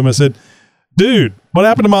reached out to him. I said, "Dude, what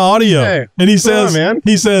happened to my audio?" Hey, and he says,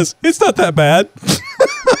 "It's not that bad."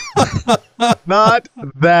 Not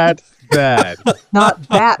that bad. Not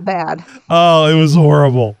that bad. Oh, it was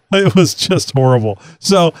horrible. It was just horrible.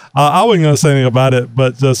 So I wasn't going to say anything about it,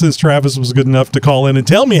 but since Travis was good enough to call in and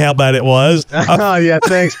tell me how bad it was, Oh, yeah,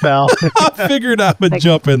 thanks, pal. I figured I would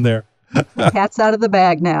jump in there. Cat's out of the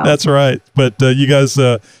bag now. That's right. But you guys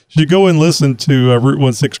should go and listen to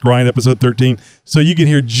Route 16 Grind episode 13 so you can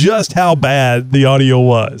hear just how bad the audio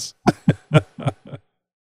was.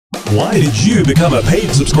 Why did you become a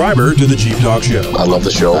paid subscriber to the Jeep Talk Show? I love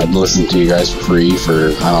the show. I've been listening to you guys for free for,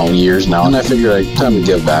 years now, and I figured it's time to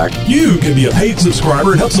give back. You can be a paid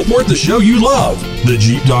subscriber and help support the show you love, the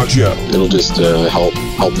Jeep Talk Show. It'll just help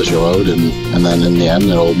the show out, and then in the end,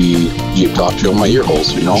 it'll be Jeep Talk Show in my ear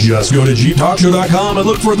holes, you know? Just go to JeepTalkShow.com and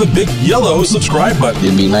look for the big yellow subscribe button.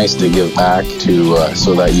 It'd be nice to give back to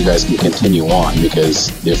so that you guys can continue on, because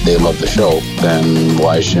if they love the show, then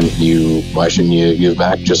why shouldn't you give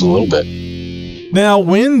back just a little bit? Now,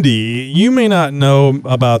 Wendy, you may not know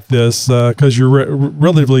about this because you're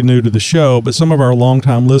relatively new to the show, but some of our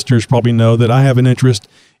longtime listeners probably know that I have an interest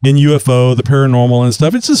in UFO, the paranormal and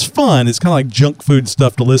stuff. It's just fun. It's kind of like junk food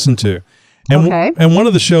stuff to listen to. And, and one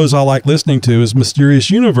of the shows I like listening to is Mysterious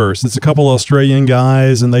Universe. It's a couple of Australian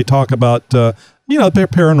guys, and they talk about, paranormal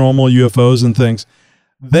UFOs and things.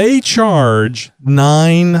 They charge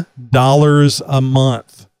 $9 a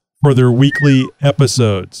month for their weekly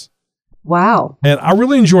episodes. Wow. And I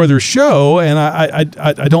really enjoy their show, and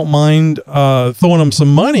I don't mind throwing them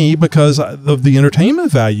some money because of the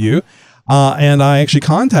entertainment value. And I actually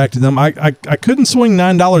contacted them. I couldn't swing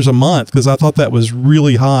 $9 a month because I thought that was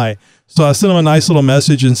really high. So I sent them a nice little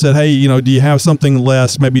message and said, hey, do you have something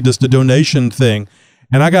less, maybe just a donation thing?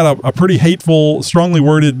 And I got a pretty hateful, strongly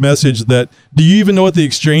worded message that, do you even know what the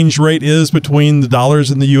exchange rate is between the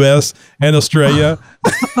dollars in the U.S. and Australia?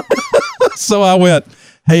 So I went,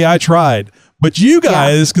 hey, I tried. But you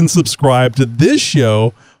guys can subscribe to this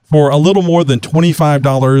show for a little more than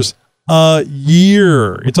 $25 a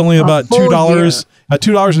year. It's only about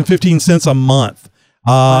 $2.15 a month.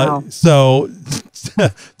 Wow. So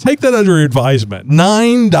take that under advisement.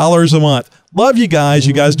 $9 a month. Love you guys.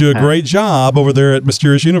 You guys do a great job over there at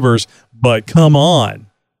Mysterious Universe, but come on.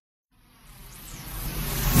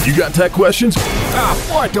 You got tech questions?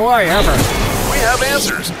 Boy, do I ever. We have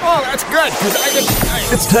answers. Oh, that's good, because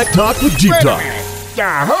It's Tech Talk with Jeep Talk.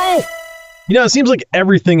 Yahoo! It seems like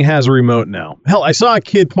everything has a remote now. Hell, I saw a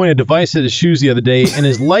kid point a device at his shoes the other day, and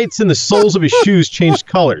his lights in the soles of his shoes changed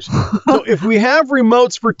colors. So if we have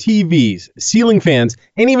remotes for TVs, ceiling fans,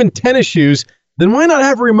 and even tennis shoes, then why not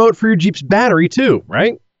have a remote for your Jeep's battery too,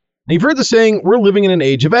 right? Now, you've heard the saying, we're living in an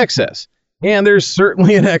age of excess. And there's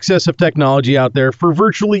certainly an excess of technology out there for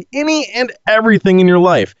virtually any and everything in your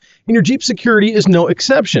life. And your Jeep security is no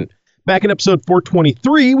exception. Back in episode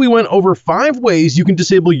 423, we went over 5 ways you can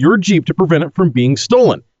disable your Jeep to prevent it from being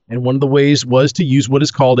stolen. And one of the ways was to use what is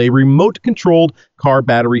called a remote-controlled car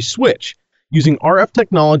battery switch. Using RF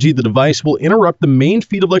technology, the device will interrupt the main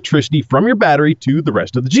feed of electricity from your battery to the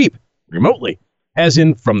rest of the Jeep, remotely. As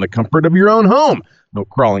in, from the comfort of your own home. No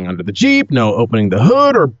crawling under the Jeep, no opening the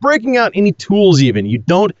hood, or breaking out any tools even. You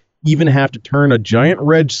don't even have to turn a giant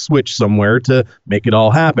red switch somewhere to make it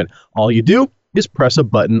all happen. All you do is press a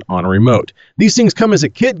button on a remote. These things come as a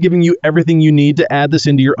kit, giving you everything you need to add this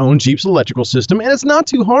into your own Jeep's electrical system, and it's not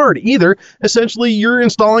too hard either. Essentially, you're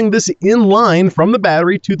installing this in line from the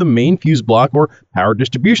battery to the main fuse block or power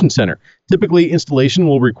distribution center. Typically, installation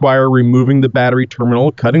will require removing the battery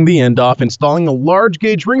terminal, cutting the end off, installing a large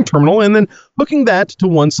gauge ring terminal, and then hooking that to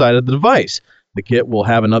one side of the device. The kit will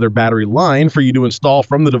have another battery line for you to install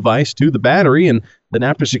from the device to the battery, and then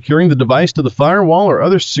after securing the device to the firewall or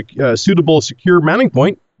other suitable secure mounting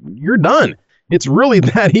point, you're done. It's really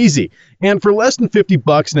that easy. And for less than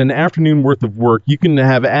 $50 and an afternoon worth of work, you can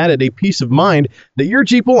have added a peace of mind that your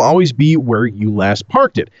Jeep will always be where you last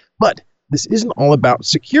parked it. But this isn't all about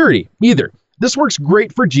security either. This works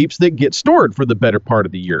great for Jeeps that get stored for the better part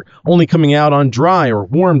of the year, only coming out on dry or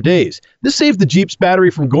warm days. This saves the Jeep's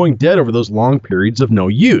battery from going dead over those long periods of no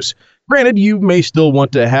use. Granted, you may still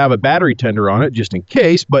want to have a battery tender on it just in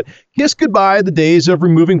case, but kiss goodbye the days of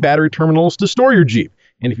removing battery terminals to store your Jeep.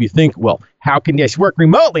 And if you think, well, how can this work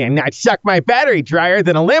remotely and not suck my battery drier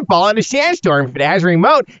than a lint ball in a sandstorm if it has a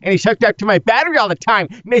remote and it's hooked up to my battery all the time,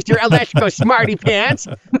 Mr. Electrical Smarty Pants?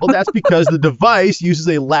 Well, that's because the device uses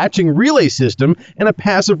a latching relay system and a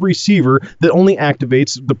passive receiver that only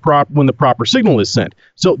activates when the proper signal is sent.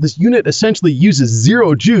 So this unit essentially uses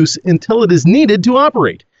zero juice until it is needed to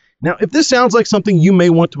operate. Now, if this sounds like something you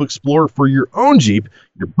may want to explore for your own Jeep,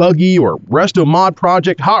 your buggy or resto mod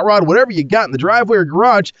project, hot rod, whatever you got in the driveway or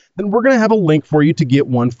garage, then we're going to have a link for you to get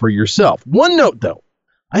one for yourself. One note, though.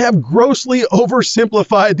 I have grossly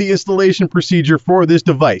oversimplified the installation procedure for this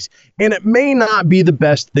device, and it may not be the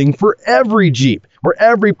best thing for every Jeep or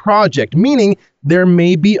every project, meaning there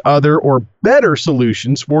may be other or better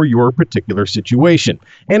solutions for your particular situation.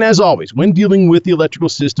 And as always, when dealing with the electrical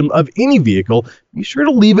system of any vehicle, be sure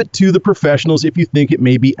to leave it to the professionals if you think it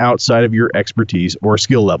may be outside of your expertise or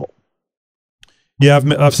skill level. Yeah,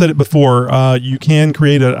 I've said it before. You can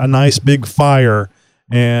create a nice big fire,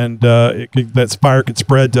 and that fire could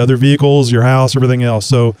spread to other vehicles, your house, everything else.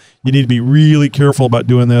 So you need to be really careful about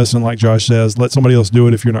doing this. And like Josh says, let somebody else do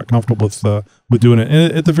it if you're not comfortable with doing it.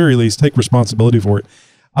 And at the very least, take responsibility for it.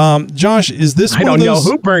 Josh, is this? I don't know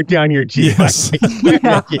who burnt down your Jeep. Yes.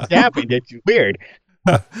 It happened. It's weird.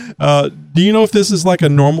 Do you know if this is like a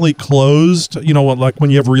normally closed? You know, like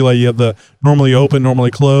when you have relay, you have the normally open,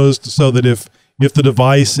 normally closed, so that if the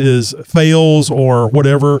device fails or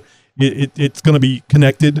whatever, it's going to be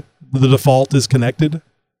connected. The default is connected.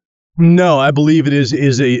 No, I believe it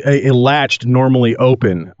is a latched normally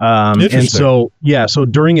open. And so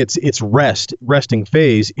during its resting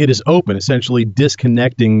phase, it is open, essentially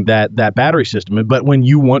disconnecting that battery system. But when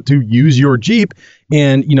you want to use your Jeep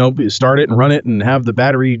and start it and run it and have the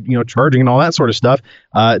battery charging and all that sort of stuff,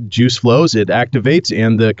 juice flows, it activates,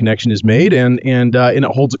 and the connection is made, and it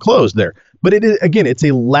holds it closed there. But it is, again, it's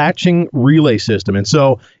a latching relay system, and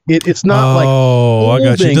so it's not like I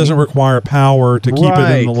got you. It doesn't require power to keep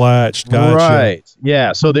it in the latch. Gotcha. Right.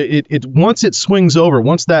 Yeah. So it once it swings over,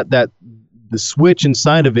 once that the switch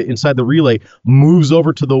inside the relay moves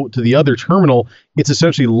over to the other terminal, it's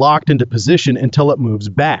essentially locked into position until it moves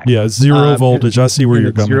back. Yeah, zero voltage. I see where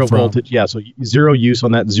you're coming from. Zero voltage. Yeah, so zero use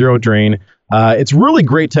on that, zero drain. It's really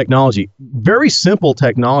great technology. Very simple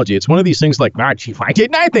technology. It's one of these things like, Chief, why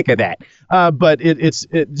didn't I think of that? But it's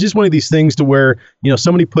just one of these things to where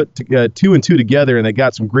somebody put two and two together and they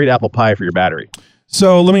got some great apple pie for your battery.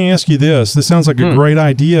 So let me ask you this. This sounds like a great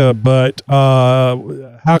idea, but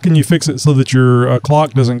how can you fix it so that your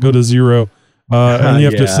clock doesn't go to zero? And you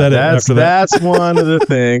have to set it after that. That's one of the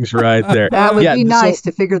things right there. That would be nice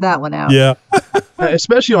to figure that one out. Yeah.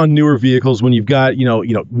 Especially on newer vehicles when you've got,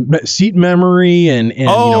 seat memory and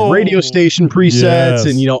radio station presets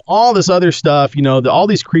and, all this other stuff, all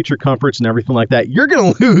these creature comforts and everything like that. You're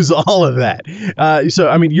going to lose all of that. So,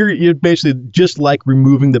 I mean, you're basically just like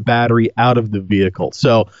removing the battery out of the vehicle.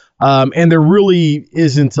 So, and there really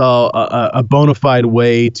isn't a bona fide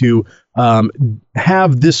way to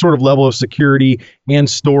have this sort of level of security and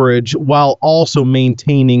storage while also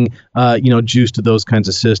maintaining, juice to those kinds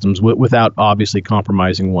of systems without obviously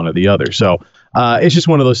compromising one or the other. So it's just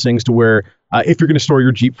one of those things to where if you're going to store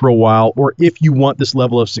your Jeep for a while, or if you want this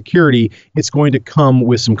level of security, it's going to come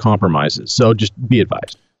with some compromises. So just be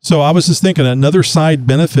advised. So I was just thinking another side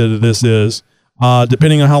benefit of this is,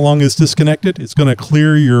 depending on how long it's disconnected, it's going to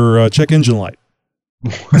clear your check engine light.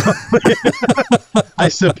 I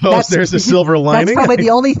suppose there's a silver lining. That's probably the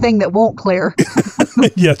only thing that won't clear.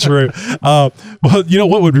 Yeah, true. Well,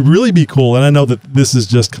 what would really be cool, and I know that this is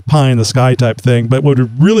just pie in the sky type thing, but what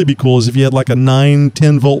would really be cool is if you had like a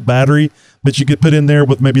 9-10 volt battery that you could put in there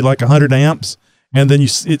with maybe like 100 amps, and then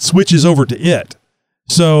it switches over to it.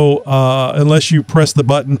 So unless you press the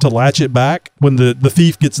button to latch it back, when the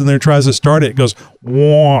thief gets in there and tries to start it goes,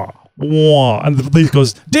 wah, wah, and the thief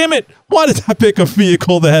goes, damn it, why did I pick a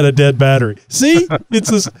vehicle that had a dead battery? See? It's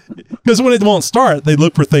this, because when it won't start, they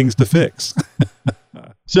look for things to fix.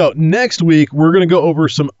 So next week, we're going to go over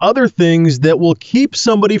some other things that will keep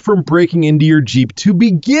somebody from breaking into your Jeep to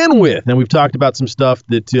begin with. And we've talked about some stuff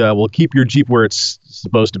that will keep your Jeep where it's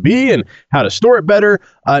supposed to be and how to store it better.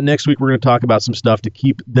 Next week, we're going to talk about some stuff to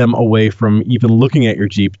keep them away from even looking at your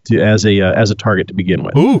Jeep as a target to begin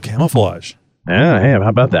with. Ooh, camouflage. Yeah, hey, how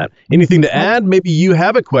about that? Anything to add? Maybe you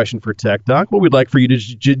have a question for Tech Doc. Well, we'd like for you to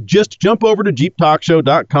just jump over to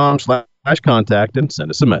jeeptalkshow.com/contact and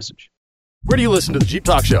send us a message. Where do you listen to the Jeep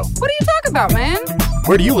Talk Show? What are you talking about, man?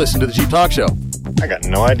 Where do you listen to the Jeep Talk Show? I got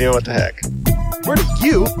no idea what the heck. Where do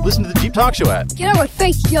you listen to the Jeep Talk Show at? Get out of my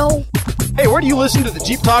face, yo. Hey, where do you listen to the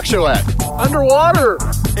Jeep Talk Show at? Underwater.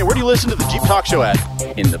 Hey, where do you listen to the Jeep Talk Show at?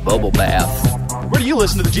 In the bubble bath. Where do you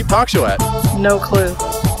listen to the Jeep Talk Show at? No clue.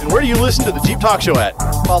 And where do you listen to the Jeep Talk Show at?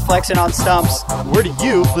 While flexing on stumps. Where do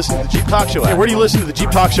you listen to the Jeep Talk Show at? Hey, where do you listen to the Jeep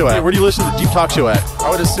Talk Show at? Hey, where do you listen to the Jeep Talk Show at? I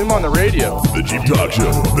would assume on the radio. The Jeep Talk Show,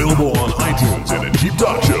 available on iTunes and at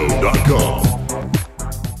JeepTalkShow.com.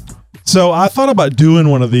 So I thought about doing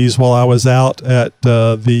one of these while I was out at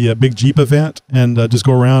the big Jeep event and just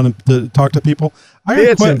go around and talk to people.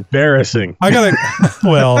 It's embarrassing. I gotta.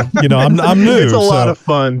 Well, I'm new. It's a lot of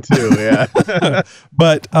fun too. Yeah.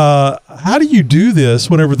 But how do you do this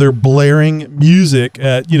whenever they're blaring music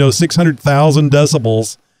at 600,000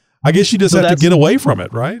 decibels? I guess you just have to get away from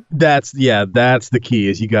it, right? That's the key.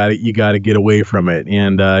 Is you got to get away from it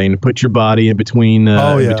and put your body in between.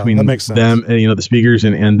 Between that makes sense. Them, the speakers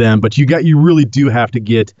and them. But you really do have to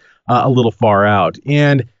get a little far out.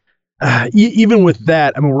 And even with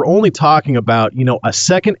that, I mean, we're only talking about a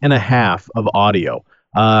second and a half of audio.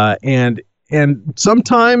 And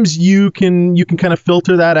sometimes you can kind of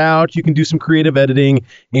filter that out. You can do some creative editing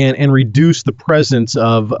and reduce the presence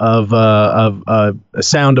of a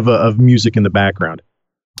sound of music in the background.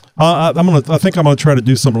 I think I'm gonna try to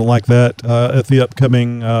do something like that at the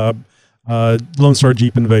upcoming Lone Star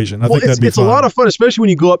Jeep Invasion. I think that'd be fun. A lot of fun, especially when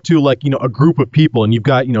you go up to a group of people and you've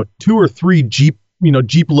got 2 or 3 Jeep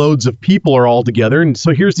loads of people are all together. And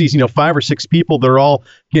so here's these, 5 or 6 people. They're all,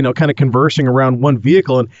 kind of conversing around one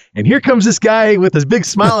vehicle. And here comes this guy with this big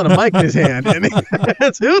smile and a mic in his hand. And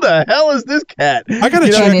it's, who the hell is this cat? I got to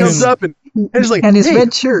check. He comes up and it's like, and his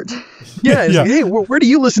red shirt. Yeah. Like, hey, where do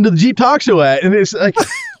you listen to the Jeep Talk Show at? And it's like,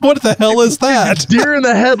 what the hell is that? Deer in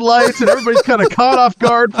the headlights, and everybody's kind of caught off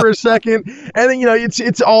guard for a second. And then,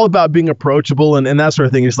 it's all about being approachable and that sort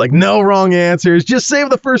of thing. It's like no wrong answers. Just say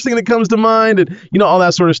the first thing that comes to mind and, all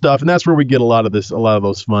that sort of stuff. And that's where we get a lot of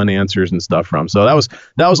those fun answers and stuff from. So that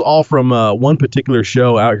was all from one particular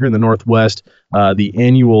show out here in the Northwest, the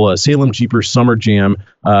annual Salem Jeepers Summer Jam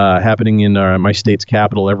happening in my state's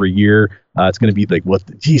capital every year. It's going to be like, the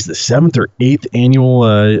 7th or 8th annual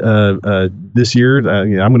this year.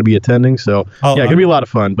 I'm going to be attending. So, going to be a lot of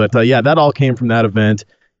fun. But, that all came from that event.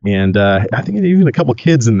 And I think even a couple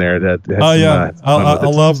kids in there that had I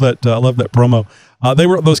love that. I love that promo.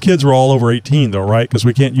 Those kids were all over 18, though, right? Because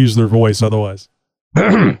we can't use their voice otherwise.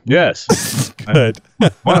 Yes. Good.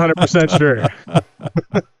 100% sure.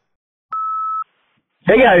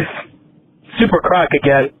 Hey, guys. Super Croc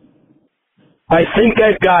again. I think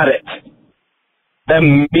I've got it. The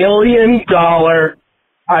 $1 million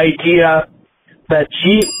idea that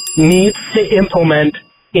Jeep needs to implement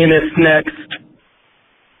in its next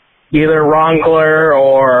either Wrangler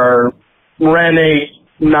or Renegade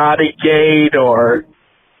or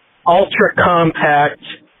Ultra Compact,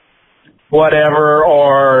 whatever,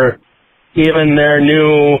 or even their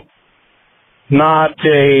new not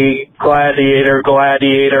a Gladiator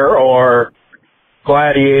or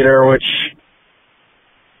Gladiator, which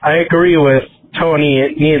I agree with Tony,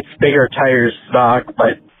 it needs bigger tires stock,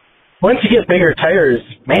 but once you get bigger tires,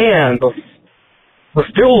 man, they'll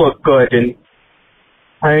still look good. And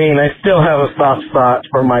I mean, I still have a soft spot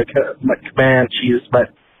for my Comanches,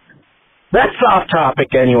 but that's off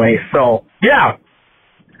topic anyway, so yeah.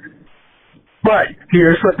 But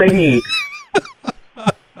here's what they need.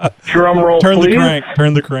 Drum roll, please.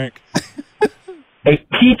 Turn the crank. A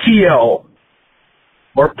PTO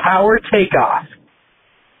or power takeoff.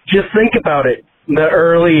 Just think about it. The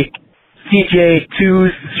early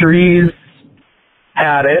CJ2s, 3s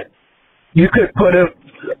had it. You could put a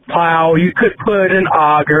plow, you could put an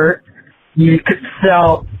auger, you could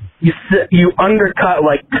you undercut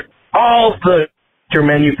like all the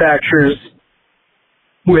manufacturers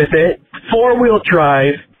with it. 4-wheel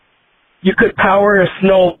drive. You could power a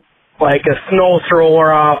snow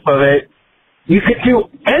thrower off of it. You could do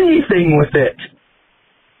anything with it.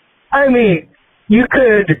 I mean, you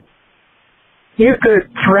could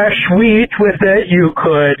thresh wheat with it. You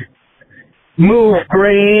could move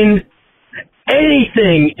grain.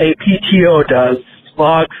 Anything a PTO does.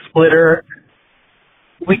 Log splitter.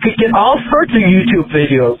 We could get all sorts of YouTube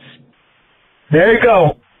videos. There you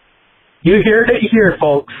go. You heard it here,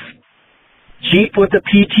 folks. Jeep with the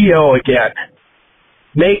PTO again.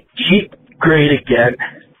 Make Jeep great again.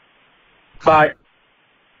 Bye.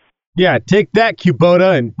 Yeah, take that,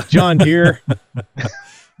 Kubota and John Deere.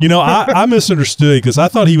 I misunderstood because I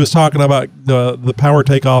thought he was talking about the power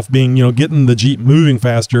takeoff being, getting the Jeep moving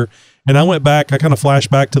faster. And I went back, I kind of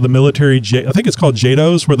flashed back to the military, I think it's called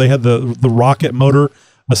JATOs, where they had the rocket motor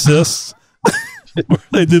assists. Where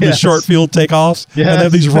they did the short field takeoffs. Yes. And they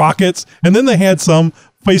have these rockets. And then they had some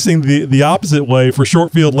facing the opposite way for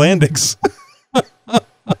short field landings.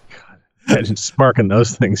 Imagine sparking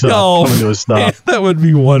those things up coming to a stop. Man, that would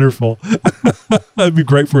be wonderful. That'd be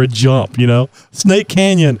great for a jump, Snake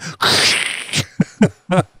Canyon.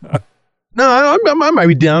 No, I might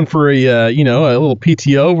be down for a little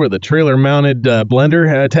PTO with a trailer mounted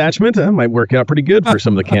blender attachment. That might work out pretty good for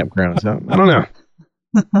some of the campgrounds. I don't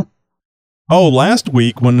know. Oh, last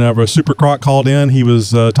week, whenever Super Croc called in, he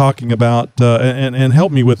was talking about and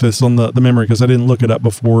helped me with this on the memory because I didn't look it up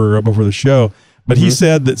before the show. But he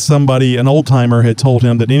said that somebody, an old timer, had told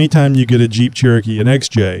him that anytime you get a Jeep Cherokee, an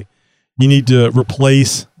XJ, you need to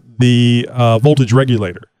replace the voltage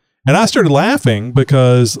regulator. And I started laughing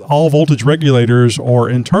because all voltage regulators are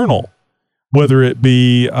internal. Whether it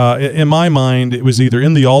be, in my mind, it was either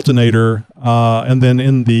in the alternator and then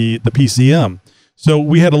in the PCM. So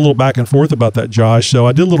we had a little back and forth about that, Josh. So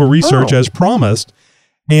I did a little research as promised,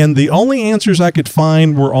 and the only answers I could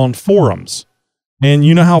find were on forums. And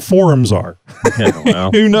you know how forums are. Yeah,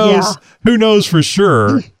 well. Who knows? Yeah. Who knows for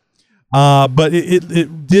sure? But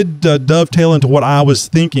it did dovetail into what I was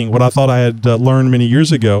thinking, what I thought I had learned many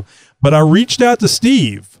years ago. But I reached out to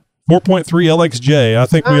Steve, 4.3 LXJ. I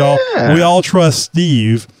think we all trust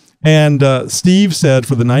Steve. And Steve said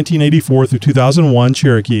for the 1984 through 2001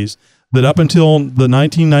 Cherokees, that up until the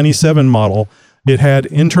 1997 model, it had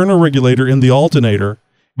internal regulator in the alternator,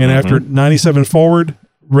 and after 97 forward,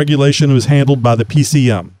 regulation was handled by the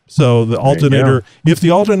PCM. So the alternator, if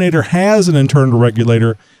the alternator has an internal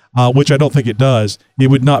regulator, which I don't think it does, it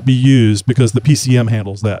would not be used because the PCM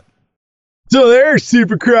handles that. So there's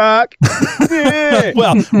Super Croc. Yeah.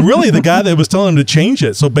 Well, really, the guy that was telling him to change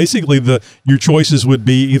it. So basically, your choices would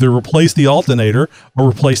be either replace the alternator or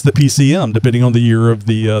replace the PCM, depending on the year of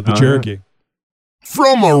the Cherokee.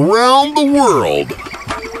 From around the world,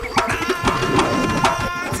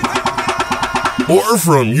 or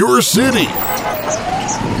from your city,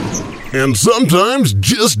 and sometimes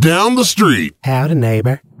just down the street. Howdy,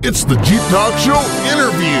 neighbor. It's the Jeep Talk Show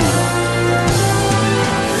interview.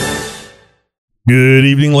 Good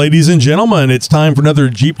evening, ladies and gentlemen. It's time for another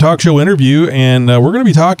Jeep Talk Show interview, and we're going to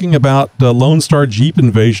be talking about Lone Star Jeep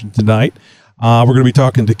Invasion tonight. We're going to be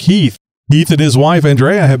talking to Keith. Keith and his wife,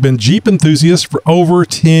 Andrea, have been Jeep enthusiasts for over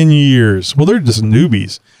 10 years. Well, they're just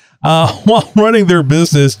newbies. While running their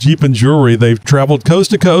business, Jeep and Jewelry, they've traveled coast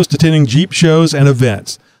to coast attending Jeep shows and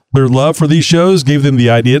events. Their love for these shows gave them the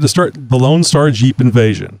idea to start the Lone Star Jeep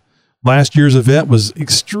Invasion. Last year's event was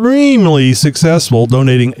extremely successful,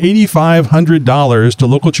 donating $8,500 to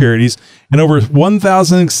local charities and over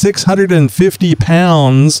 1,650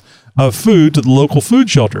 pounds of food to the local food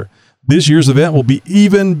shelter. This year's event will be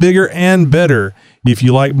even bigger and better. If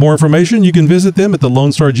you like more information, you can visit them at the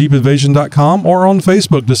LoneStarJeepInvasion.com or on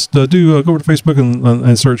Facebook. Just go over to Facebook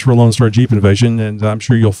and search for Lone Star Jeep Invasion, and I'm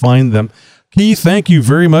sure you'll find them. Keith, thank you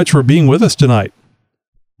very much for being with us tonight.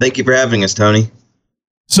 Thank you for having us, Tony.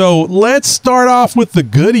 So let's start off with the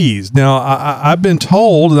goodies. Now, I've been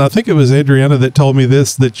told, and I think it was Adriana that told me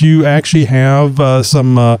this, that you actually have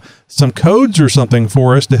some codes or something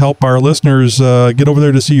for us to help our listeners get over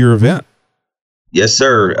there to see your event. Yes,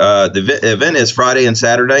 sir. The event is Friday and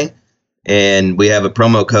Saturday, and we have a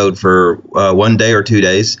promo code for 1 day or 2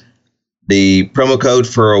 days. The promo code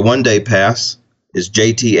for a 1-day pass is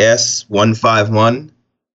JTS151.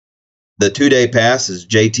 The 2-day pass is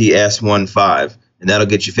JTS15. And that'll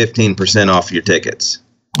get you 15% off your tickets.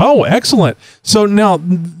 Oh, excellent. So now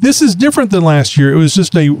this is different than last year. It was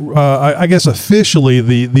just I guess officially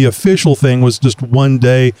the official thing was just 1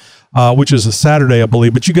 day, which is a Saturday, I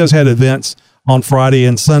believe. But you guys had events on Friday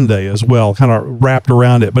and Sunday as well, kind of wrapped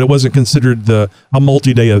around it. But it wasn't considered a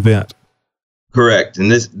multi-day event. Correct.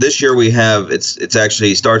 And this year we have, it's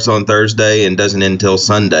actually starts on Thursday and doesn't end until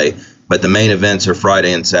Sunday. But the main events are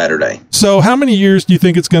Friday and Saturday. So how many years do you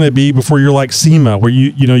think it's going to be before you're like SEMA, where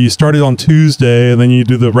you started on Tuesday and then you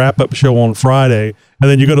do the wrap-up show on Friday,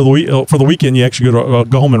 and then you go to for the weekend, you actually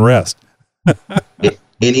go home and rest?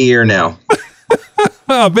 Any year now.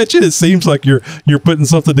 I bet you it seems like you're putting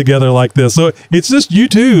something together like this. So it's just you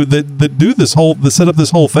two that do that set up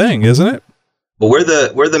this whole thing, isn't it? Well,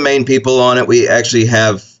 we're the main people on it. We actually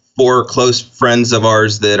have 4 close friends of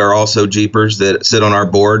ours that are also Jeepers that sit on our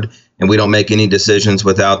board. And we don't make any decisions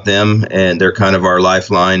without them, and they're kind of our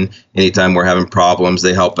lifeline. Anytime we're having problems,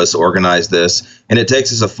 they help us organize this. And it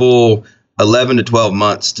takes us a full 11 to 12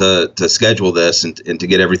 months to schedule this and to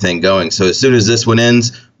get everything going. So as soon as this one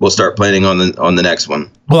ends, we'll start planning on the next one.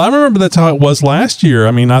 Well, I remember that's how it was last year.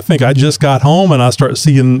 I mean, I think I just got home and I started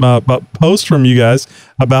seeing posts from you guys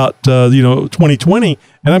about 2020,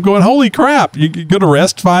 and I'm going, holy crap! You go to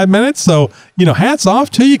rest 5 minutes. So hats off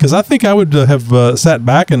to you, because I think I would have sat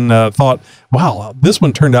back and thought, wow, this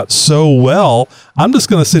one turned out so well. I'm just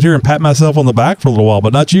going to sit here and pat myself on the back for a little while,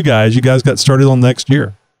 but not you guys. You guys got started on next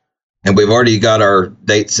year. And we've already got our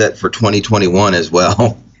date set for 2021 as well.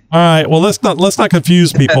 All right. Well, let's not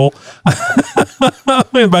confuse people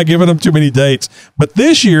by giving them too many dates. But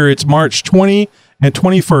this year it's March 20 and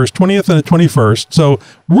 20th and the 21st. So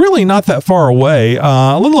really not that far away,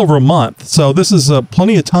 a little over a month. So this is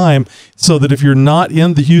plenty of time so that if you're not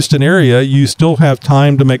in the Houston area, you still have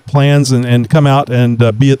time to make plans and come out and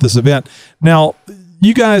be at this event. Now,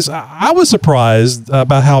 you guys, I was surprised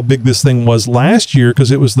about how big this thing was last year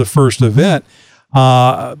because it was the first event.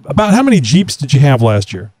 About how many Jeeps did you have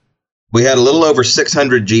last year? We had a little over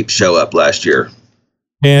 600 Jeeps show up last year.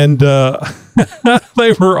 And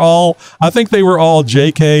they were all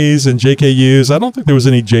JKs and JKUs. I don't think there was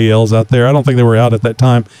any JLs out there. I don't think they were out at that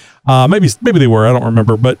time. Maybe they were. I don't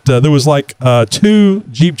remember. But there was like 2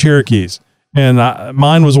 Jeep Cherokees, and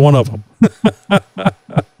mine was one of them.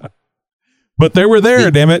 But they were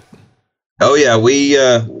there, damn it. Oh, yeah. We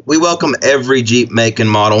welcome every Jeep make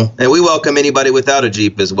and model, and we welcome anybody without a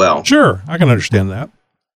Jeep as well. Sure. I can understand that.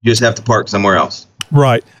 You just have to park somewhere else.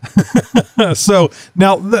 Right. So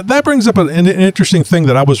now that brings up an interesting thing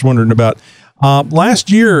that I was wondering about. Last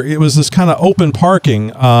year, it was this kind of open parking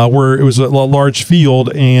where it was a large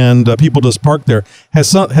field and people just parked there.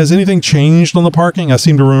 Has anything changed on the parking? I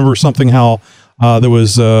seem to remember something how there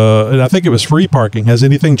was, and I think it was free parking. Has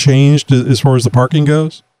anything changed as far as the parking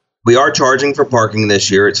goes? We are charging for parking this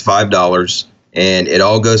year. It's $5, and it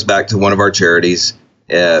all goes back to one of our charities.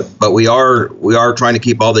 But we are trying to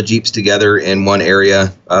keep all the Jeeps together in one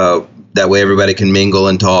area. That way everybody can mingle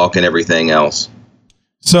and talk and everything else.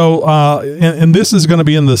 So, and this is going to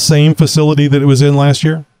be in the same facility that it was in last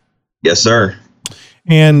year? Yes, sir.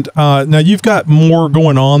 And now you've got more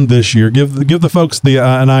going on this year. Give the folks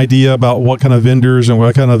an idea about what kind of vendors and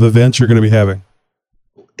what kind of events you're going to be having.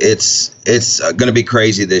 It's going to be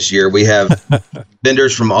crazy this year. We have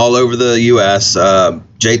vendors from all over the U.S.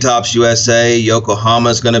 J-Tops USA,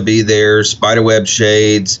 Yokohama's going to be there, Spiderweb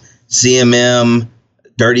Shades, CMM,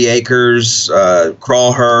 Dirty Acres,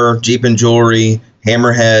 Crawl Her, Jeep and Jewelry,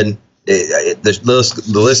 Hammerhead. The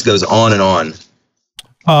list goes on and on.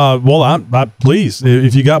 Well, please,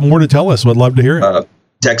 if you got more to tell us, we'd love to hear it.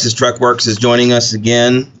 Texas Truck Works is joining us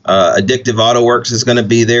again. Addictive Auto Works is going to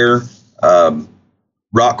be there.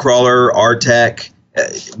 Rock Crawler, R-Tech.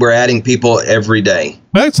 We're adding people every day.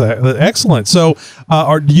 That's excellent. So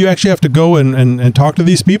do you actually have to go and talk to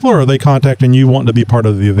these people, or are they contacting you wanting to be part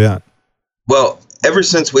of the event? Well, ever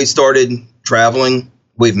since we started traveling,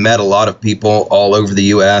 we've met a lot of people all over the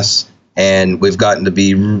U.S., and we've gotten to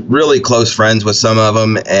be really close friends with some of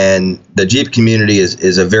them. And the Jeep community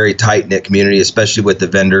is a very tight-knit community, especially with the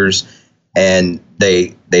vendors, and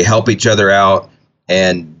they help each other out,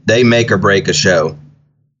 and they make or break a show.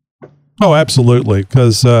 Oh, absolutely.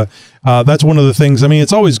 Because that's one of the things. I mean,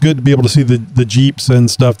 it's always good to be able to see the Jeeps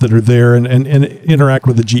and stuff that are there and interact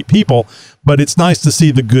with the Jeep people. But it's nice to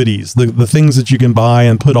see the goodies, the things that you can buy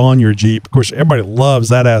and put on your Jeep. Of course, everybody loves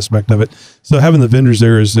that aspect of it. So having the vendors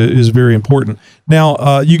there is very important.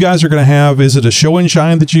 Now, you guys are going to have, is it a show and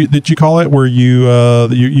shine that you call it, where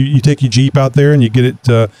you take your Jeep out there and you get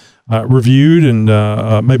it reviewed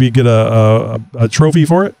and maybe get a trophy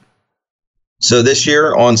for it? So this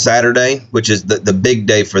year on Saturday, which is the big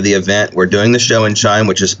day for the event, we're doing the show and shine,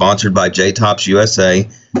 which is sponsored by J-Tops USA.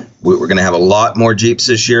 We're going to have a lot more Jeeps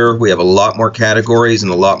this year. We have a lot more categories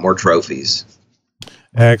and a lot more trophies.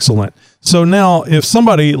 Excellent. So now, if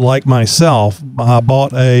somebody like myself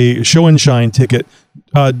bought a show and shine ticket,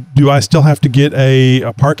 do I still have to get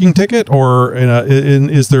a parking ticket, or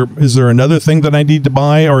is there another thing that I need to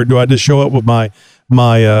buy, or do I just show up with my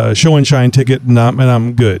show and shine ticket and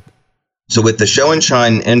I'm good? So with the show and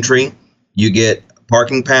shine entry, you get a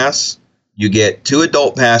parking pass, you get 2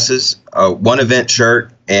 adult passes, 1 event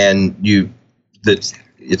shirt, and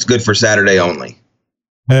it's good for Saturday only.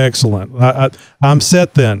 Excellent. I'm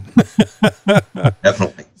set then.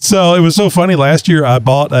 Definitely. So it was so funny. Last year, I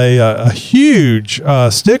bought a huge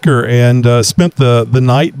sticker and spent the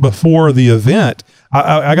night before the event.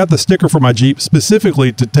 I got the sticker for my Jeep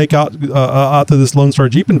specifically to take out to this Lone Star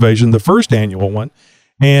Jeep Invasion, the first annual one.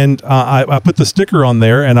 And I put the sticker on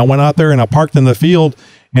there, and I went out there and I parked in the field.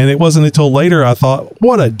 And it wasn't until later I thought,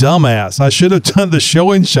 what a dumbass. I should have done the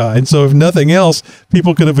show and shine. So if nothing else,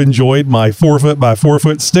 people could have enjoyed my 4-foot by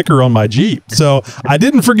 4-foot sticker on my Jeep. So I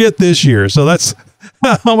didn't forget this year. So that's,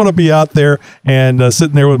 I'm going to be out there and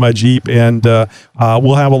sitting there with my Jeep. And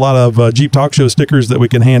we'll have a lot of Jeep Talk Show stickers that we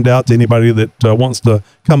can hand out to anybody that wants to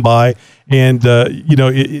come by. And,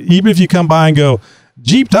 even if you come by and go,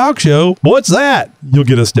 Jeep Talk Show, what's that? You'll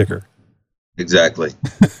get a sticker. Exactly.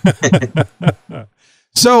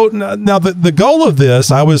 So now the goal of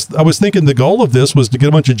this, I was thinking the goal of this was to get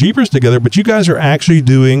a bunch of Jeepers together, but you guys are actually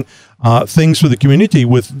doing things for the community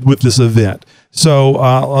with this event. So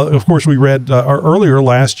of course we read earlier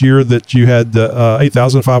last year that you had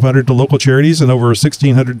 8,500 to local charities and over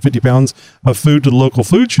 1,650 pounds of food to the local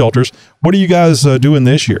food shelters. What are you guys doing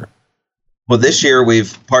this year? Well, this year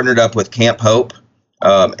we've partnered up with Camp Hope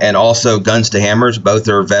and also Guns to Hammers. Both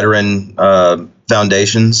are veteran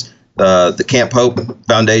foundations. The Camp Hope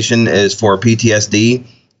Foundation is for PTSD.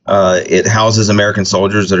 It houses American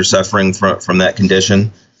soldiers that are suffering from that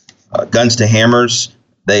condition. Guns to Hammers,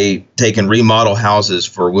 they take and remodel houses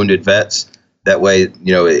for wounded vets. That way,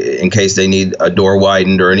 in case they need a door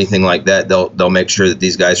widened or anything like that, they'll make sure that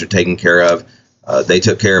these guys are taken care of. They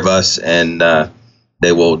took care of us, and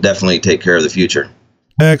they will definitely take care of the future.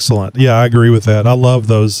 Excellent. Yeah, I agree with that. I love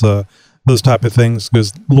those type of things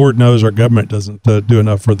because Lord knows our government doesn't do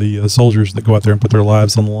enough for the soldiers that go out there and put their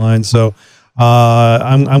lives on the line. So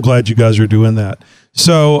I'm glad you guys are doing that.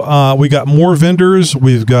 So we got more vendors.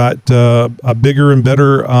 We've got a bigger and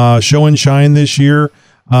better show and shine this year.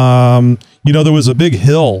 There was a big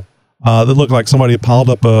hill that looked like somebody had piled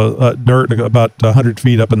up dirt about 100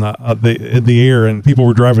 feet up in the air, and people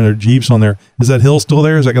were driving their Jeeps on there. Is that hill still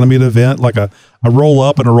there? Is that going to be an event like a roll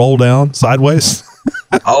up and a roll down sideways?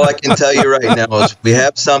 All I can tell you right now is we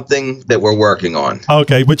have something that we're working on.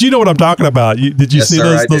 Okay, but you know what I'm talking about. Did you Yes, see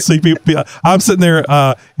sir, those people? I'm sitting there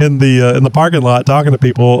in the parking lot talking to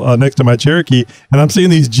people next to my Cherokee, and I'm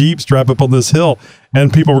seeing these Jeeps drive up on this hill,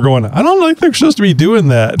 and people were going, "I don't think they're supposed to be doing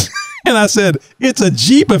that." And I said, "It's a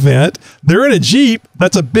Jeep event. They're in a Jeep.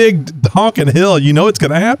 That's a big honking hill. You know it's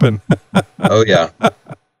going to happen." Oh yeah.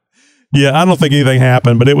 Yeah, I don't think anything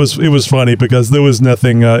happened, but it was funny because there was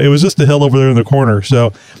nothing. It was just a hill over there in the corner.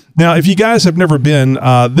 So now, if you guys have never been,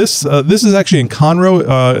 this is actually in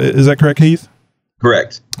Conroe. Is that correct, Heath?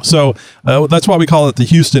 Correct. So that's why we call it the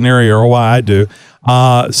Houston area, or why I do.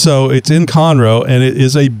 So it's in Conroe, and it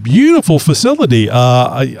is a beautiful facility.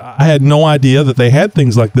 I had no idea that they had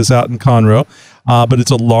things like this out in Conroe, but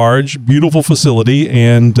it's a large, beautiful facility,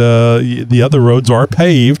 and the other roads are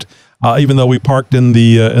paved. Even though we parked in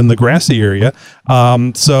the grassy area,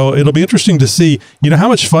 so it'll be interesting to see. How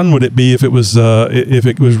much fun would it be if it was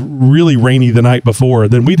really rainy the night before?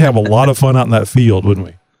 Then we'd have a lot of fun out in that field, wouldn't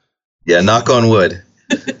we? Yeah, knock on wood.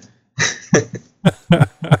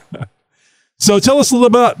 So tell us a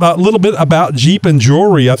little bit about Jeep and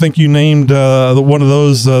Jewelry. I think you named one of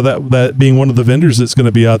those that being one of the vendors that's going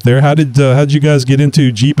to be out there. How did you guys get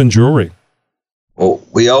into Jeep and Jewelry? Well,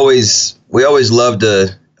 we always love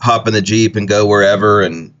to hop in the Jeep and go wherever,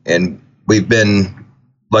 and we've been,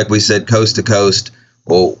 like we said, coast to coast.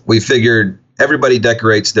 Well, we figured everybody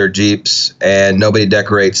decorates their Jeeps and nobody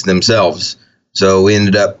decorates themselves, so we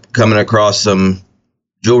ended up coming across some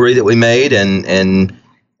jewelry that we made, and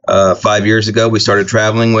 5 years ago we started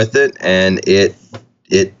traveling with it, and it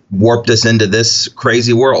warped us into this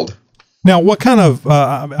crazy world. Now, what kind of?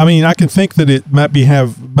 I can think that it might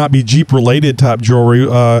be Jeep related type jewelry.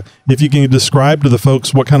 If you can describe to the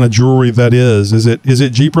folks what kind of jewelry that is. Is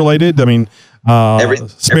it Jeep related? I mean,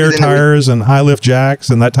 spare tires and high lift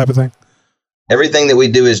jacks and that type of thing. Everything that we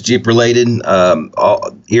do is Jeep related.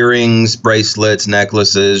 All earrings, bracelets,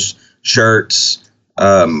 necklaces, shirts.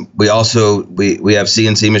 We also we have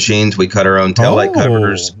CNC machines. We cut our own taillight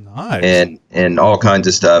covers, nice. and all kinds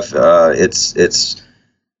of stuff.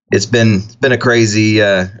 It's been a crazy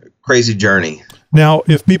journey. Now,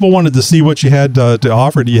 if people wanted to see what you had to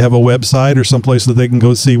offer, do you have a website or someplace that they can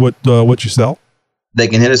go see what you sell? They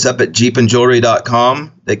can hit us up at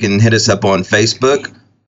jeepandjewelry.com. They can hit us up on Facebook,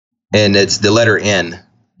 and it's the letter N,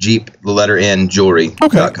 Jeep, the letter N,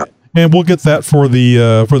 jewelry.com. Okay. And we'll get that for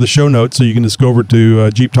the show notes, so you can just go over to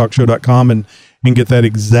jeeptalkshow.com and get that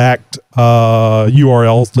exact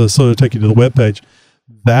URL to take you to the webpage.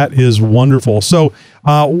 That is wonderful. So,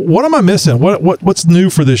 what am I missing? What's new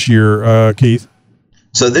for this year, Keith?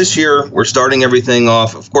 So this year we're starting everything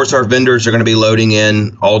off. Of course, our vendors are going to be loading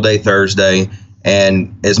in all day Thursday,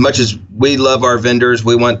 and as much as we love our vendors,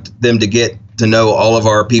 we want them to get to know all of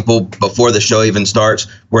our people before the show even starts.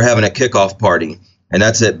 We're having a kickoff party, and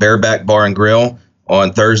that's at Bareback Bar and Grill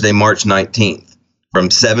on Thursday, March 19th,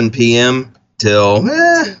 from 7 p.m. till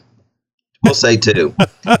we'll say 2.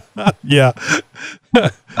 Yeah.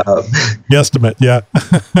 Guesstimate, yeah.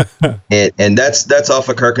 and that's off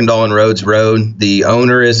of Kirkendall and Rhodes Road. The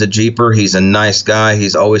owner is a Jeeper. He's a nice guy.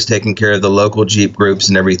 He's always taking care of the local Jeep groups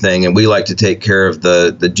and everything, and we like to take care of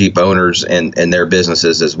the Jeep owners and their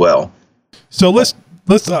businesses as well. So let's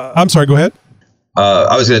I'm sorry, go ahead.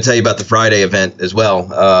 I was going to tell you about the Friday event as well.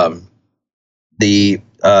 The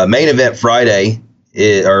main event Friday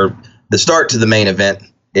or the start to the main event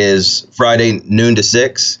is Friday noon to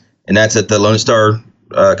 6, and that's at the Lone Star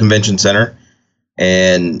Convention Center.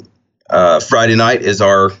 And Friday night is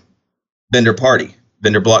our vendor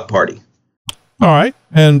block party. All right.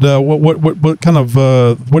 And what kind of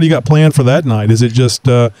what do you got planned for that night? Is it just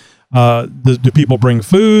do people bring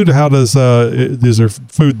food? How does is there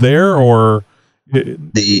food there, or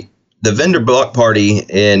the vendor block party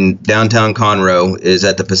in downtown Conroe is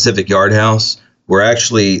at the Pacific Yard House. We're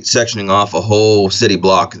actually sectioning off a whole city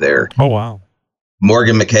block there. Oh, wow.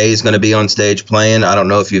 Morgan McKay is going to be on stage playing. I don't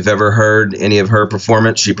know if you've ever heard any of her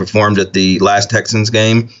performance. She performed at the last Texans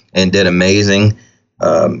game and did amazing.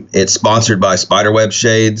 It's sponsored by Spiderweb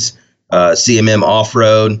Shades, CMM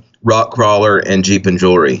Off-Road, Rock Crawler, and Jeep and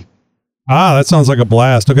Jewelry. Ah, that sounds like a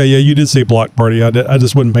blast. Okay, yeah, you did say block party. I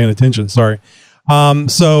just wasn't paying attention. Sorry.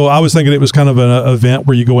 So I was thinking it was kind of an event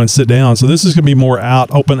where you go and sit down. So this is going to be more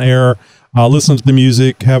out, open air, listen to the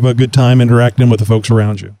music, have a good time interacting with the folks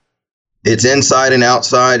around you. It's inside and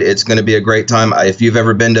outside. It's going to be a great time. If you've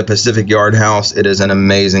ever been to Pacific Yard House, it is an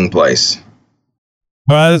amazing place.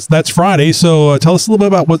 That's Friday. So tell us a little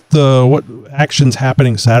bit about what action's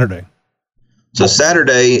happening Saturday. So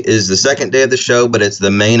Saturday is the second day of the show, but it's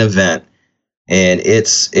the main event. And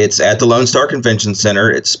it's at the Lone Star Convention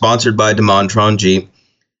Center. It's sponsored by DeMontron Jeep.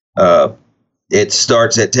 It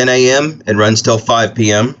starts at 10 a.m. and runs till 5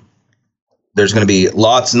 p.m. There's going to be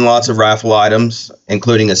lots and lots of raffle items,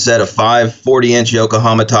 including a set of 5 40-inch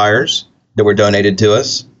Yokohama tires that were donated to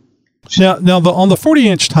us. Now on the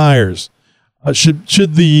 40-inch tires,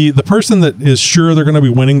 should the person that is sure they're going to be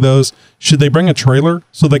winning those, should they bring a trailer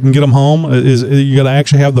so they can get them home? Is you going to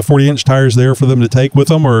actually have the 40-inch tires there for them to take with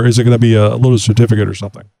them, or is it going to be a little certificate or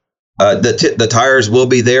something? The tires will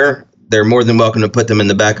be there. They're more than welcome to put them in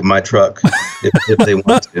the back of my truck if they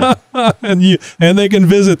want to. and they can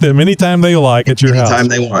visit them anytime they like at your house. Anytime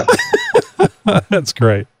they want. That's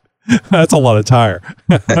great. That's a lot of tire.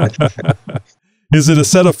 Is it a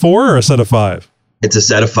set of 4 or a set of 5? It's a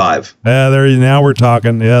set of 5. Yeah, now we're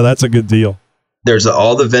talking. Yeah, that's a good deal. There's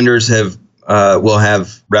all the vendors will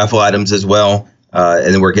have raffle items as well,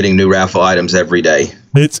 and then we're getting new raffle items every day.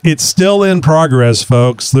 It's still in progress,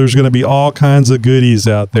 folks. There's going to be all kinds of goodies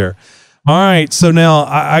out there. All right, so now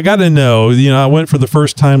I got to know. I went for the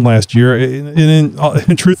first time last year, and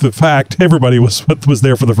in truth of fact, everybody was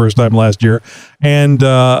there for the first time last year. And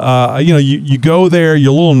you go there,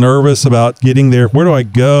 you're a little nervous about getting there. Where do I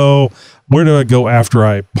go? Where do I go after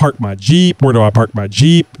I park my Jeep? Where do I park my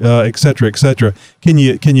Jeep? Et cetera, et cetera. Can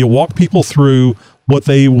you walk people through what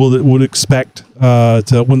they would expect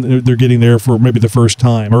to when they're getting there for maybe the first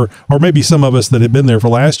time, or maybe some of us that have been there for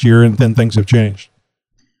last year and then things have changed?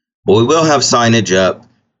 Well, we will have signage up.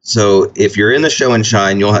 So if you're in the show and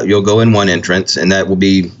shine, you'll go in one entrance, and that will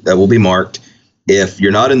be marked. If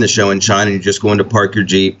you're not in the show and shine and you're just going to park your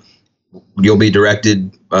Jeep, you'll be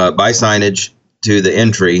directed by signage to the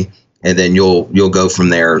entry, and then you'll go from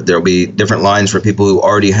there. There'll be different lines for people who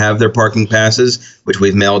already have their parking passes, which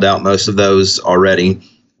we've mailed out most of those already.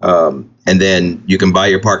 And then you can buy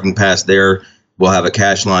your parking pass there. We'll have a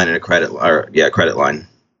cash line and a credit line.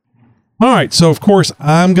 All right. So, of course,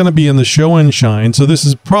 I'm going to be in the show and shine. So this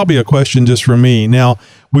is probably a question just for me. Now,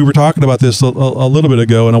 we were talking about this a little bit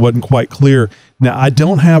ago, and I wasn't quite clear. Now, I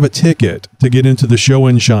don't have a ticket to get into the show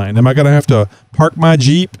and shine. Am I going to have to park my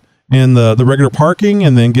Jeep in the regular parking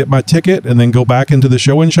and then get my ticket and then go back into the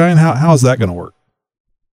show and shine? How is that going to work?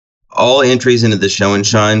 All entries into the show and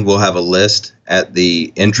shine will have a list at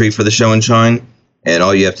the entry for the show and shine. And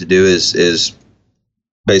all you have to do is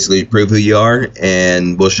basically prove who you are,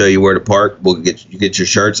 and we'll show you where to park. We'll get your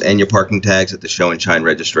shirts and your parking tags at the show and shine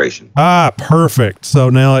registration. Ah, perfect.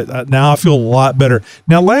 So now I feel a lot better.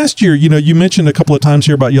 Now, last year, you mentioned a couple of times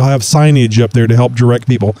here about you'll have signage up there to help direct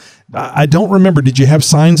people. I don't remember. Did you have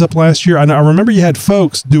signs up last year? I remember you had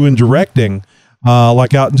folks doing directing,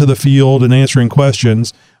 like out into the field and answering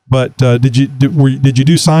questions. But did you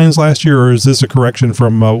do signs last year, or is this a correction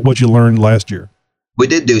from what you learned last year? We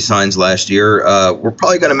did do signs last year. We're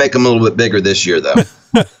probably going to make them a little bit bigger this year, though.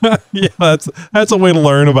 Yeah, that's a way to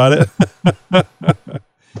learn about it.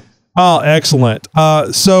 Oh, excellent.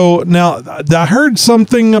 So now I heard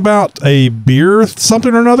something about a beer,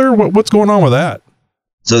 something or another. What's going on with that?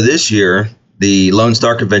 So this year, the Lone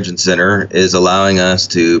Star Convention Center is allowing us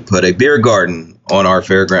to put a beer garden on our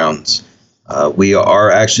fairgrounds. We are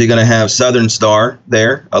actually going to have Southern Star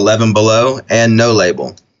there, 11 Below, and No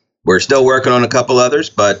Label. We're still working on a couple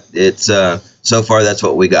others, but it's so far that's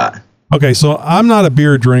what we got. Okay, so I'm not a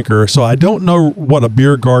beer drinker, so I don't know what a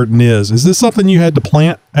beer garden is. Is this something you had to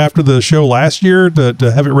plant after the show last year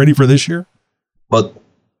to have it ready for this year? Well,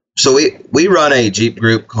 So we run a Jeep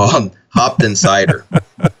group called Hopton Cider,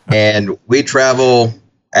 and we travel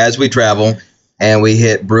as we travel, and we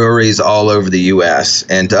hit breweries all over the U.S.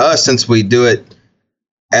 And to us, since we do it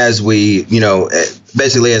as we,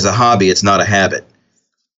 basically as a hobby, it's not a habit.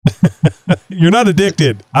 You're not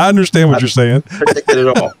addicted. I understand what you're saying. Not addicted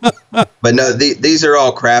at all. But no, these are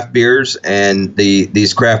all craft beers, and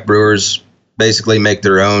these craft brewers basically make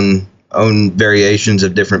their own variations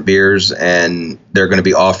of different beers, and they're going to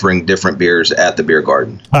be offering different beers at the beer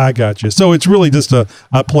garden. I got you. So it's really just a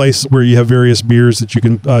place where you have various beers that you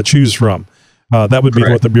can choose from. That would be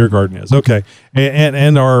Correct. What the beer garden is. Okay.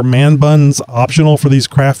 And are man buns optional for these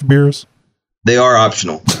craft beers? They are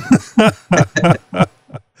optional.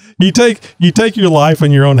 You take your life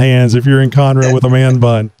in your own hands if you're in Conroe with a man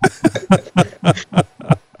bun.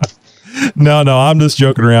 No, I'm just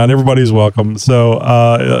joking around. Everybody's welcome.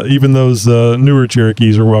 So even those newer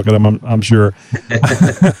Cherokees are welcome, I'm sure.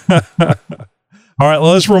 All right,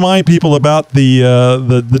 let's remind people about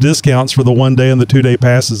the discounts for the 1 day and the 2 day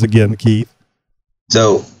passes again, Keith.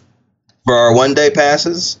 So for our 1 day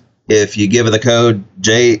passes, if you give the code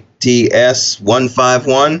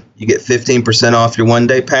JTS151, you get 15% off your 1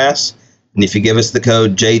 day pass. And if you give us the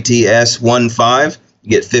code JTS15, you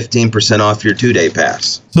get 15% off your 2 day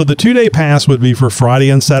pass. So the 2 day pass would be for Friday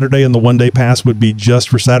and Saturday, and the 1 day pass would be just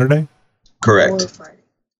for Saturday? Correct.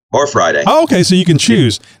 Or Friday. Oh, okay, so you can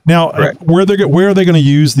choose. Now, where are they going to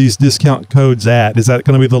use these discount codes at? Is that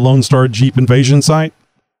going to be the Lone Star Jeep Invasion site?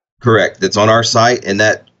 Correct. It's on our site, and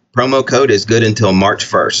that promo code is good until March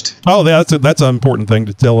 1st. Oh, that's an important thing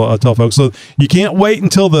to tell folks. So you can't wait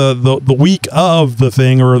until the week of the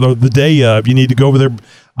thing or the day of. You need to go over there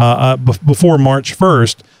before March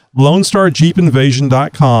 1st.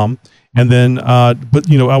 LoneStarJeepInvasion.com, and then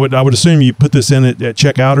but I would assume you put this in at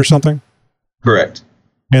checkout or something. Correct.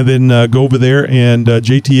 And then go over there and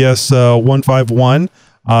JTS 151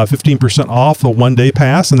 15% off a 1 day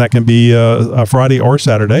pass, and that can be a Friday or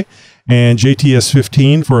Saturday. And JTS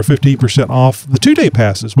 15 for a 15% off the 2 day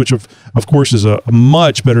passes, which of course is a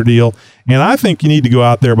much better deal. And I think you need to go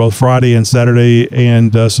out there both Friday and Saturday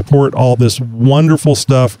and support all this wonderful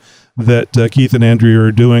stuff that Keith and Andrea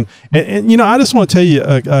are doing. And I just want to tell you,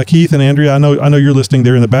 Keith and Andrea, I know you're listening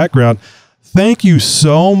there in the background. Thank you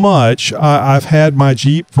so much. I've had my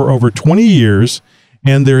Jeep for over 20 years.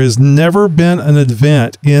 And there has never been an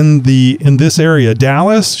event in this area.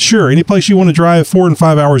 Dallas, sure. Any place you want to drive 4 and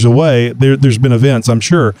 5 hours away, there's been events, I'm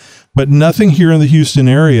sure. But nothing here in the Houston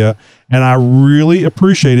area. And I really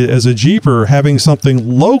appreciate it as a Jeeper having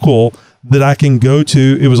something local that I can go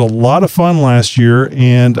to. It was a lot of fun last year,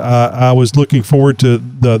 and I was looking forward to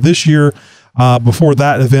this year before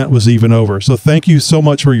that event was even over. So thank you so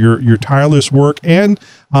much for your tireless work, and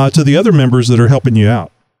to the other members that are helping you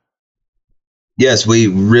out. Yes, we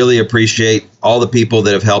really appreciate all the people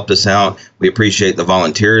that have helped us out. We appreciate the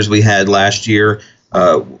volunteers we had last year.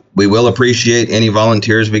 We will appreciate any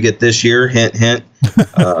volunteers we get this year. Hint, hint.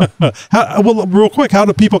 Well, real quick, how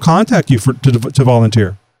do people contact you to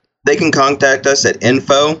volunteer? They can contact us at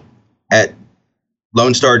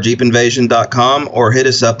info@LoneStarJeepInvasion.com or hit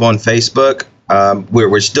us up on Facebook.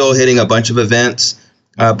 We're still hitting a bunch of events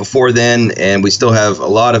before then, and we still have a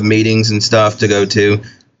lot of meetings and stuff to go to.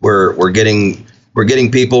 We're getting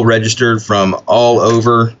people registered from all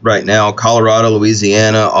over right now, Colorado,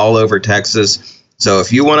 Louisiana, all over Texas. So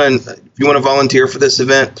if you want to volunteer for this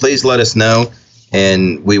event, please let us know,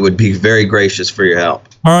 and we would be very gracious for your help.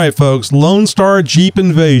 All right, folks, Lone Star Jeep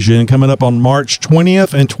Invasion coming up on March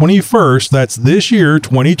 20th and 21st. That's this year,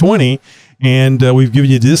 2020. And we've given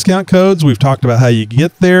you discount codes. We've talked about how you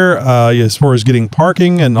get there as far as getting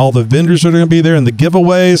parking and all the vendors that are going to be there and the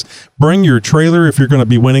giveaways. Bring your trailer if you're going to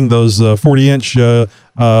be winning those 40-inch,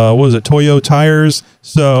 Toyo tires.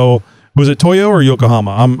 So was it Toyo or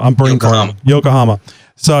Yokohama? I'm bringing Yokohama.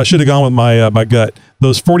 So I should have gone with my gut.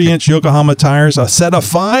 Those 40-inch Yokohama tires, a set of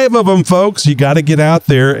 5 of them, folks. You got to get out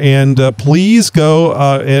there, and please go.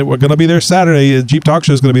 And we're going to be there Saturday. Jeep Talk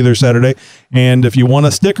Show is going to be there Saturday. And if you want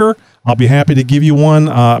a sticker, I'll be happy to give you one.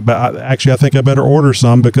 But actually, I think I better order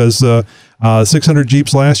some because 600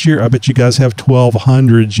 Jeeps last year. I bet you guys have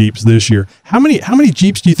 1,200 Jeeps this year. How many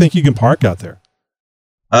Jeeps do you think you can park out there?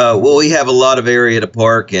 Well, we have a lot of area to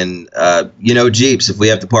park, and Jeeps, if we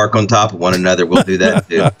have to park on top of one another, we'll do that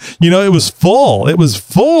too. It was full. It was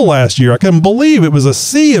full last year. I couldn't believe it was a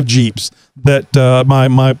sea of Jeeps that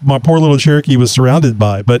my poor little Cherokee was surrounded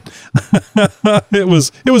by. But it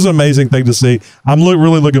was an amazing thing to see. I'm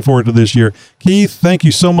really looking forward to this year. Keith, thank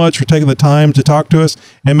you so much for taking the time to talk to us,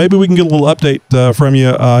 and maybe we can get a little update from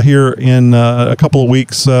you here in a couple of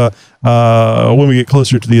weeks when we get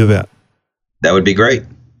closer to the event. That would be great.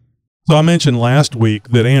 So I mentioned last week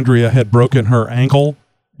that Andrea had broken her ankle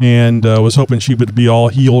and was hoping she would be all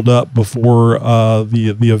healed up before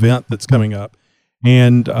the event that's coming up.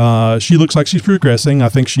 And she looks like she's progressing. I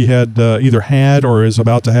think she had either had or is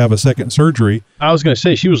about to have a second surgery. I was going to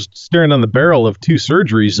say she was staring on the barrel of 2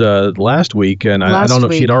 surgeries last week, and I don't know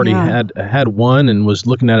if she'd already had one and was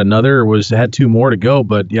looking at another, or had 2 more to go.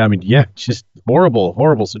 But just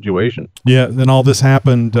horrible situation. Yeah, then all this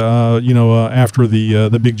happened, after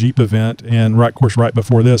the big Jeep event, and right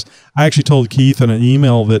before this, I actually told Keith in an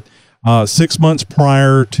email that 6 months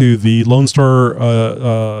prior to the Lone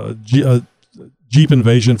Star Jeep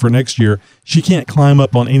invasion for next year, she can't climb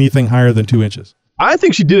up on anything higher than 2 inches. I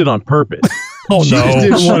think she did it on purpose. Oh, she no. just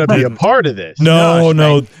didn't want to be a part of this. No.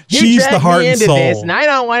 She's the heart and soul. This, and I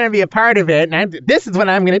don't want to be a part of it. And this is what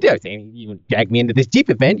I'm going to do. So you drag me into this Jeep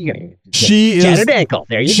event, you're going to shattered ankle.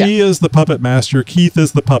 There you go. She is the puppet master. Keith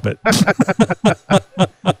is the puppet.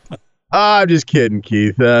 I'm just kidding,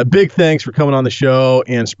 Keith. Big thanks for coming on the show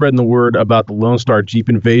and spreading the word about the Lone Star Jeep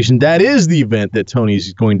invasion. That is the event that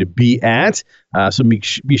Tony's going to be at. So be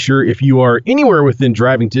sure, if you are anywhere within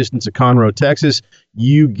driving distance of Conroe, Texas,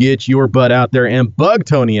 you get your butt out there and bug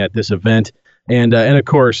Tony at this event. And of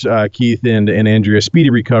course, Keith and Andrea, speedy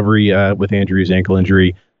recovery with Andrea's ankle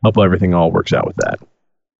injury. Hope everything all works out with that.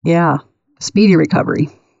 Yeah, speedy recovery.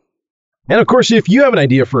 And of course, if you have an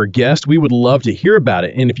idea for a guest, we would love to hear about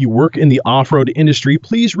it. And if you work in the off-road industry,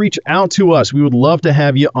 please reach out to us. We would love to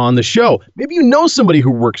have you on the show. Maybe you know somebody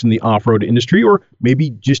who works in the off-road industry, or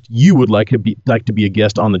maybe just you would like to be a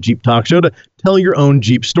guest on the Jeep Talk Show to tell your own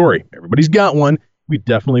Jeep story. Everybody's got one. We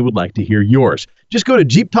definitely would like to hear yours. Just go to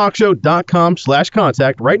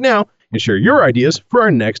jeeptalkshow.com/contact right now and share your ideas for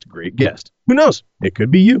our next great guest. Who knows? It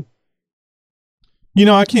could be you. You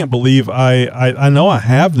know, I can't believe I know I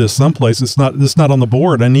have this someplace. It's not on the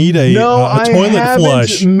board. I need a toilet flush. I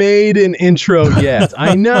haven't made an intro yet.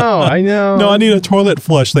 I know. No, I need a toilet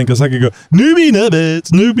flush thing because I could go newbie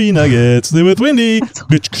nuggets with Wendy.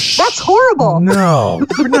 That's horrible. No,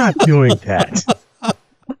 we're not doing that.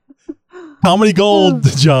 Comedy gold,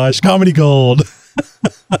 Josh. Comedy gold.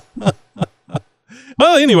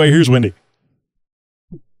 Well, anyway, here's Wendy.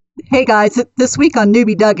 Hey guys, this week on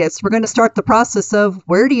Newbie Nuggets, we're going to start the process of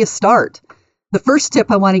where do you start? The first tip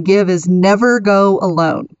I want to give is never go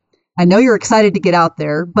alone. I know you're excited to get out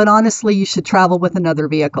there, but honestly, you should travel with another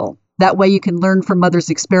vehicle. That way you can learn from others'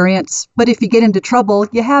 experience, but if you get into trouble,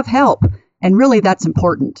 you have help, and really that's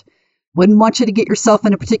important. Wouldn't want you to get yourself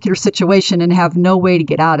in a particular situation and have no way to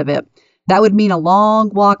get out of it. That would mean a long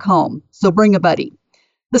walk home, so bring a buddy.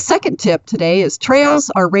 The second tip today is trails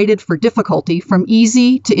are rated for difficulty from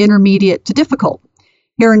easy to intermediate to difficult.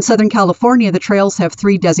 Here in Southern California, the trails have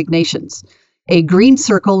 3 designations: a green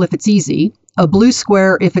circle if it's easy, a blue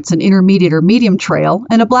square if it's an intermediate or medium trail,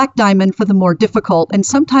 and a black diamond for the more difficult and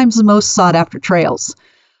sometimes the most sought-after trails.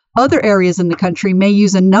 Other areas in the country may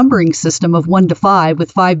use a numbering system of 1 to 5, with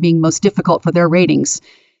 5 being most difficult for their ratings.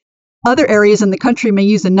 Other areas in the country may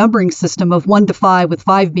use a numbering system of 1 to 5, with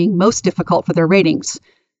 5 being most difficult for their ratings.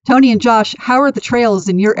 Tony and Josh, how are the trails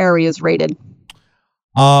in your areas rated?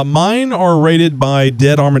 Mine are rated by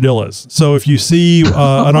dead armadillos. So if you see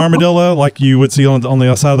an armadillo, like you would see on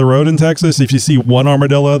the side of the road in Texas, if you see 1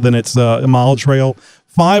 armadillo, then it's a mild trail.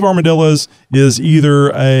 5 armadillos is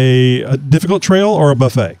either a difficult trail or a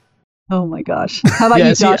buffet. Oh my gosh. How about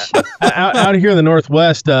you, Josh? Out here in the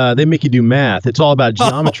Northwest, they make you do math. It's all about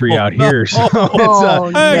geometry out here. So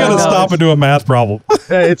I got to stop and do a math problem.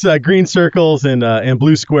 It's green circles and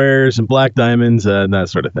blue squares and black diamonds and that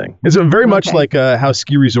sort of thing. It's very much like how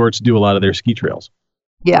ski resorts do a lot of their ski trails.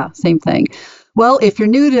 Yeah, same thing. Well, if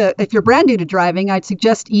you're brand new to driving, I'd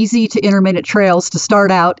suggest easy to intermediate trails to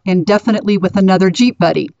start out, and definitely with another Jeep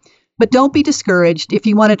buddy. But don't be discouraged. If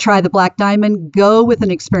you want to try the Black Diamond, go with an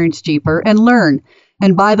experienced Jeeper and learn.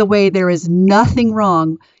 And by the way, there is nothing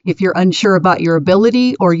wrong if you're unsure about your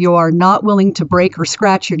ability or you are not willing to break or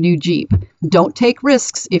scratch your new Jeep. Don't take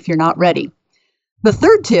risks if you're not ready. The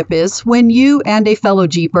third tip is when you and a fellow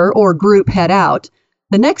Jeeper or group head out,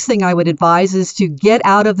 the next thing I would advise is to get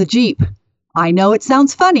out of the Jeep. I know it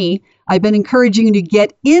sounds funny. I've been encouraging you to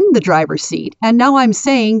get in the driver's seat, and now I'm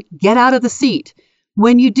saying get out of the seat.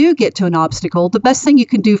 When you do get to an obstacle, the best thing you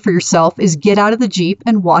can do for yourself is get out of the Jeep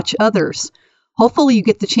and watch others. Hopefully you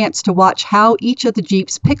get the chance to watch how each of the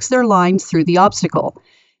Jeeps picks their lines through the obstacle.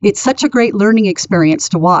 It's such a great learning experience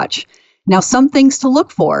to watch. Now, some things to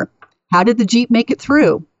look for. How did the Jeep make it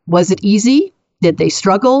through? Was it easy? Did they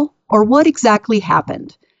struggle? Or what exactly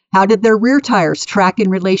happened? How did their rear tires track in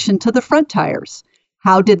relation to the front tires?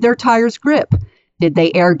 How did their tires grip? Did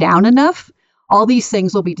they air down enough? All these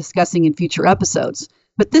things we'll be discussing in future episodes.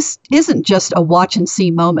 But this isn't just a watch and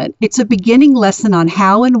see moment. It's a beginning lesson on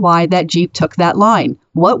how and why that Jeep took that line,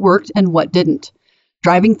 what worked and what didn't.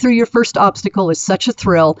 Driving through your first obstacle is such a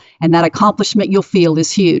thrill, and that accomplishment you'll feel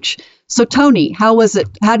is huge. So, Tony, how was it?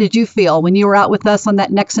 How did you feel when you were out with us on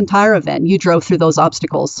that next entire event? You drove through those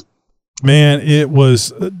obstacles. Man, it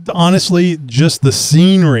was honestly just the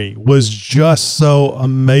scenery was just so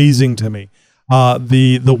amazing to me.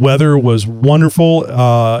 The weather was wonderful.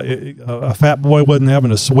 A fat boy wasn't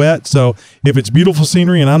having a sweat. So if it's beautiful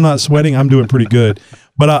scenery and I'm not sweating, I'm doing pretty good.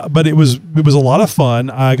 But it was a lot of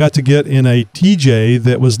fun. I got to get in a TJ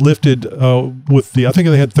that was lifted with I think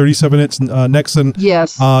they had 37-inch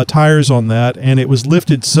Nexen tires on that, and it was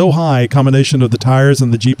lifted so high, a combination of the tires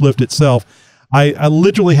and the Jeep lift itself. I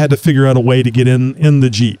literally had to figure out a way to get in the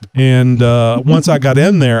Jeep, and once I got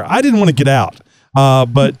in there, I didn't want to get out.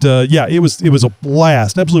 Yeah, it was a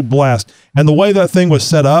blast, absolute blast. And the way that thing was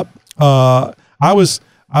set up, I was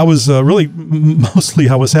really mostly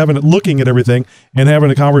I was looking at everything and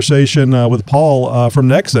having a conversation with Paul from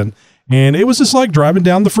Nexen, and it was just like driving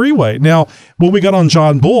down the freeway. Now, when we got on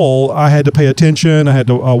John Bull, I had to pay attention. I had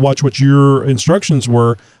to watch what your instructions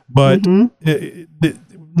were, but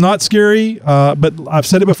not scary. But I've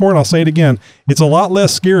said it before, and I'll say it again. It's a lot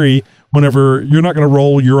less scary whenever you're not going to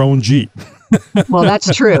roll your own Jeep. Well,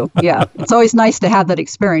 that's true. Yeah. It's always nice to have that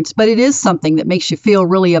experience, but it is something that makes you feel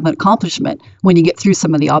really of an accomplishment when you get through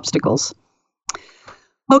some of the obstacles.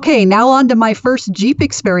 Okay, now on to my first Jeep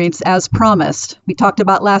experience as promised. We talked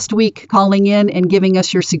about last week calling in and giving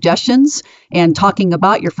us your suggestions and talking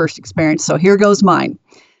about your first experience. So here goes mine.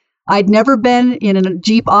 I'd never been in a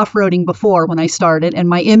Jeep off-roading before when I started, and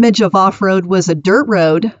my image of off-road was a dirt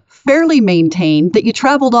road, fairly maintained, that you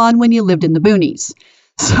traveled on when you lived in the boonies.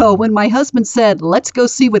 So when my husband said, let's go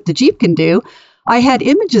see what the Jeep can do, I had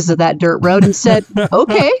images of that dirt road and said,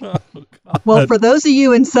 okay. Well, for those of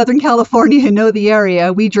you in Southern California who know the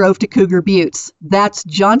area, we drove to Cougar Buttes. That's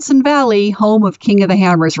Johnson Valley, home of King of the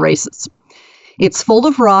Hammers races. It's full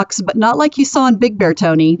of rocks, but not like you saw in Big Bear,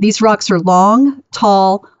 Tony. These rocks are long,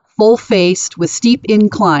 tall, full-faced with steep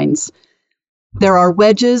inclines. There are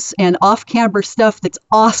wedges and off-camber stuff that's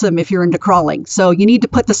awesome if you're into crawling. So you need to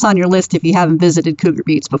put this on your list if you haven't visited Cougar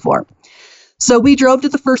Buttes before. So we drove to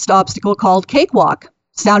the first obstacle called Cakewalk.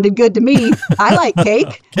 Sounded good to me. I like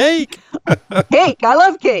cake. Cake. Cake. I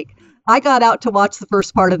love cake. I got out to watch the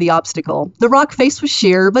first part of the obstacle. The rock face was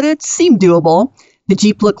sheer, but it seemed doable. The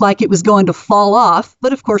Jeep looked like it was going to fall off,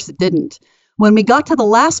 but of course it didn't. When we got to the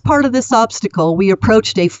last part of this obstacle, we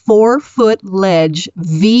approached a 4-foot ledge,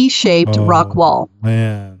 V-shaped rock wall.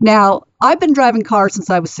 Man. Now, I've been driving cars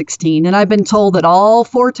since I was 16, and I've been told that all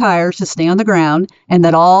 4 tires should stay on the ground and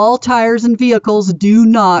that all tires in vehicles do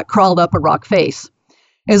not crawl up a rock face.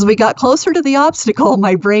 As we got closer to the obstacle,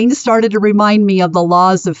 my brain started to remind me of the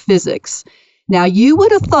laws of physics. Now, you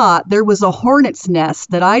would have thought there was a hornet's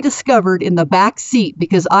nest that I discovered in the back seat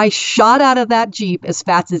because I shot out of that Jeep as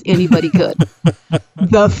fast as anybody could.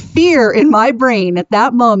 The fear in my brain at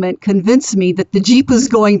that moment convinced me that the Jeep was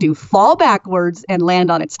going to fall backwards and land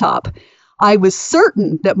on its top. I was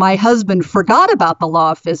certain that my husband forgot about the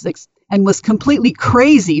law of physics and was completely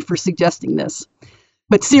crazy for suggesting this.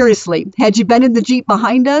 But seriously, had you been in the Jeep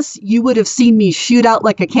behind us, you would have seen me shoot out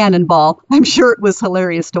like a cannonball. I'm sure it was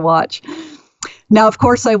hilarious to watch. Now, of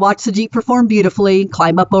course, I watched the Jeep perform beautifully,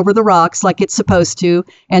 climb up over the rocks like it's supposed to,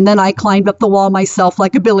 and then I climbed up the wall myself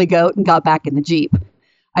like a billy goat and got back in the Jeep.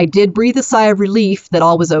 I did breathe a sigh of relief that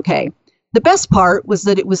all was okay. The best part was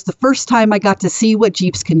that it was the first time I got to see what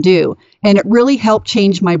Jeeps can do, and it really helped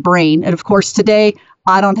change my brain. And of course, today,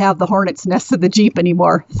 I don't have the hornet's nest of the Jeep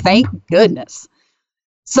anymore. Thank goodness.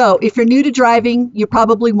 So if you're new to driving, you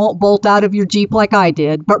probably won't bolt out of your Jeep like I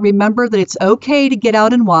did, but remember that it's okay to get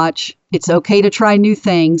out and watch, it's okay to try new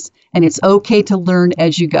things, and it's okay to learn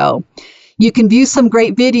as you go. You can view some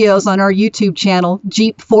great videos on our YouTube channel,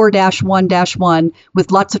 Jeep 4-1-1,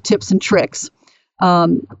 with lots of tips and tricks.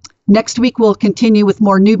 Next week, we'll continue with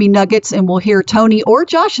more newbie nuggets, and we'll hear Tony or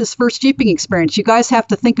Josh's first Jeeping experience. You guys have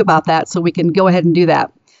to think about that, so we can go ahead and do that.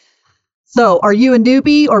 So, are you a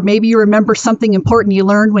newbie, or maybe you remember something important you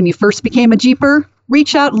learned when you first became a Jeeper?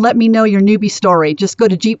 Reach out and let me know your newbie story. Just go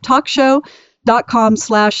to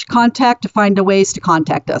jeeptalkshow.com/contact to find a ways to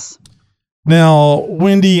contact us. Now,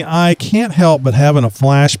 Wendy, I can't help but having a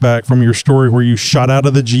flashback from your story where you shot out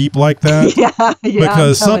of the Jeep like that. Yeah.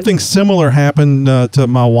 Because something similar happened to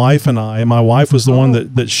my wife and I. My wife was the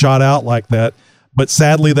one that shot out like that, but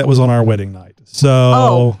sadly that was on our wedding night.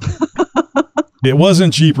 So it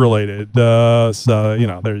wasn't Jeep related. So,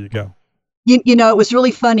 there you go. You know, it was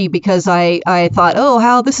really funny because I thought, oh,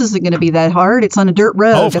 how this isn't going to be that hard. It's on a dirt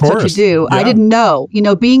road. Of That's course. what you do. Yeah. I didn't know. You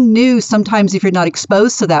know, being new, sometimes if you're not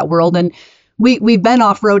exposed to that world, and we've been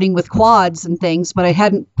off-roading with quads and things, but I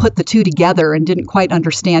hadn't put the two together and didn't quite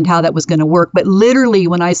understand how that was going to work. But literally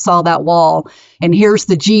when I saw that wall and here's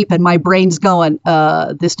the Jeep and my brain's going,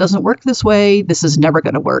 this doesn't work this way. This is never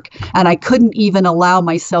going to work. And I couldn't even allow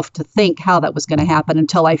myself to think how that was going to happen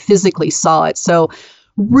until I physically saw it. So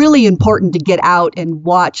really important to get out and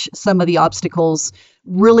watch some of the obstacles.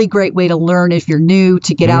 Really great way to learn if you're new,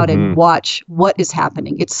 to get out and watch what is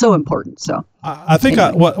happening. It's so important. So I think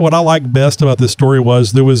what I like best about this story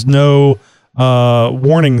was there was no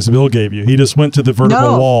warnings Bill gave you. He just went to the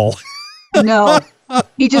vertical wall. No,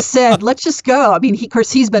 he just said, let's just go. I mean, of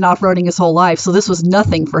course, he's been off-roading his whole life, so this was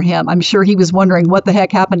nothing for him. I'm sure he was wondering what the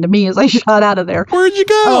heck happened to me as I shot out of there. Where'd you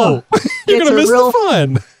go? You're going to miss the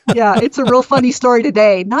fun. Yeah, it's a real funny story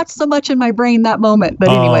today. Not so much in my brain that moment, but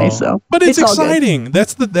anyway, so. But it's exciting.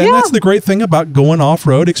 That's the great thing about going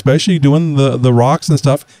off-road, especially doing the rocks and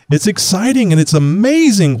stuff. It's exciting, and it's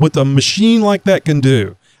amazing what a machine like that can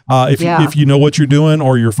do if you know what you're doing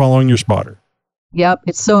or you're following your spotter. Yep,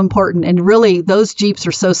 it's so important. And really, those Jeeps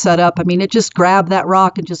are so set up. I mean, it just grabbed that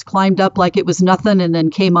rock and just climbed up like it was nothing and then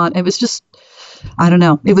came on. It was just, I don't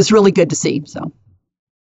know. It was really good to see, so.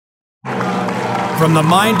 From the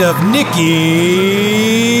mind of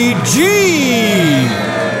Nikki G.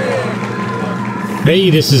 Hey,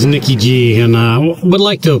 this is Nikki G, and I would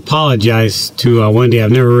like to apologize to Wendy.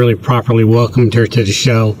 I've never really properly welcomed her to the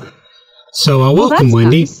show. So welcome,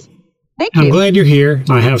 Wendy. Nice. Thank you. I'm glad you're here.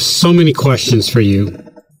 I have so many questions for you.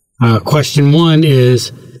 Question one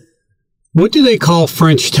is, what do they call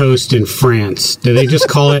French toast in France? Do they just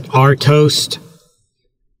call it our toast?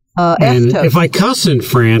 And F-toast. if I cuss in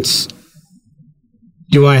France,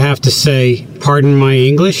 do I have to say, pardon my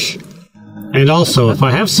English? And also, if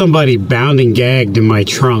I have somebody bound and gagged in my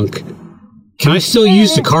trunk, can I still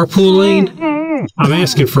use the carpool lane? I'm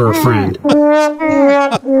asking for a friend.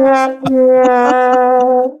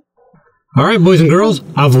 All right, boys and girls,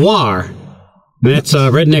 au revoir. That's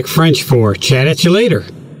redneck French for chat at you later.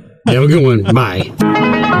 Have a good one. Bye.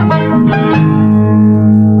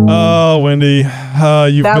 Oh, Wendy,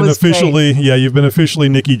 you've been officially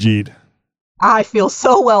Nikki G'd. I feel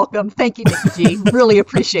so welcome. Thank you, Nikki G. Really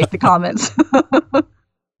appreciate the comments.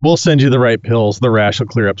 We'll send you the right pills. The rash will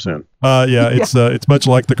clear up soon. It's much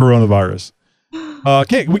like the coronavirus.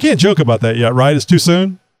 We can't joke about that yet, right? It's too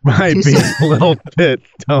soon. Might be a little bit,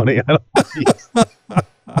 Tony. I don't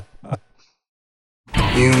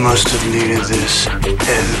You must have needed this every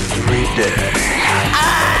day.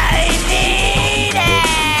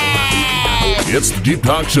 It's the Jeep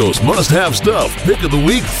Talk Show's must-have stuff pick of the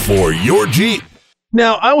week for your Jeep.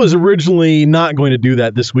 Now, I was originally not going to do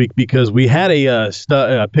that this week because we had a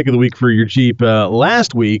pick of the week for your Jeep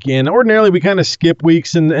last week, and ordinarily we kind of skip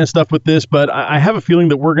weeks and stuff with this, but I have a feeling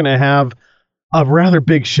that we're going to have a rather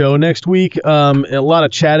big show next week, a lot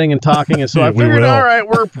of chatting and talking, and so I figured, all right,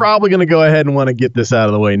 we're probably going to go ahead and want to get this out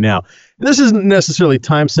of the way now. This isn't necessarily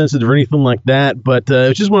time-sensitive or anything like that, but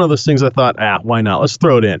it's just one of those things I thought, why not? Let's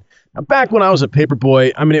throw it in. Now, back when I was a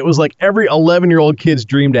paperboy, I mean, it was like every 11-year-old kid's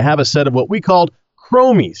dream to have a set of what we called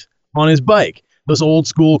chromies on his bike. Those old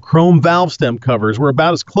school chrome valve stem covers were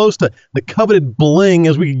about as close to the coveted bling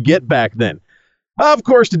as we could get back then. Of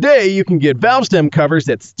course, today you can get valve stem covers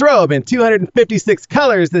that strobe in 256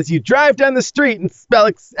 colors as you drive down the street and spell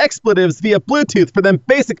expletives via Bluetooth for them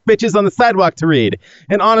basic bitches on the sidewalk to read.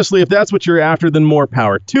 And honestly, if that's what you're after, then more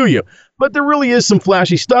power to you. But there really is some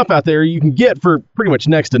flashy stuff out there you can get for pretty much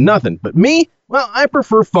next to nothing. But me, well, I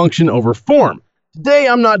prefer function over form. Today,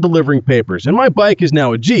 I'm not delivering papers, and my bike is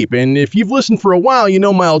now a Jeep. And if you've listened for a while, you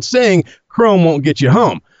know my old saying, chrome won't get you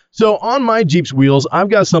home. So on my Jeep's wheels, I've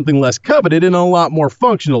got something less coveted and a lot more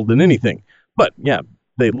functional than anything. But yeah,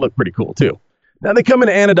 they look pretty cool too. Now they come in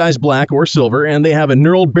anodized black or silver, and they have a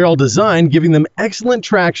knurled barrel design giving them excellent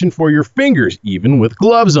traction for your fingers, even with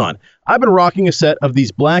gloves on. I've been rocking a set of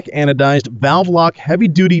these black anodized valve lock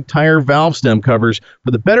heavy-duty tire valve stem covers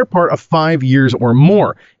for the better part of 5 years or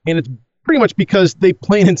more. And it's pretty much because they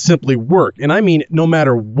plain and simply work. And I mean, no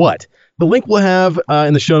matter what. The link we'll have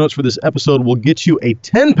in the show notes for this episode will get you a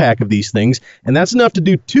 10-pack of these things, and that's enough to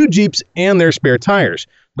do 2 Jeeps and their spare tires.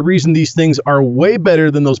 The reason these things are way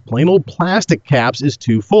better than those plain old plastic caps is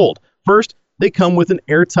twofold. First, they come with an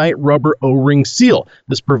airtight rubber O-ring seal.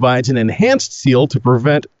 This provides an enhanced seal to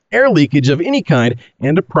prevent air leakage of any kind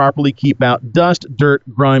and to properly keep out dust, dirt,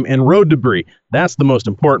 grime, and road debris. That's the most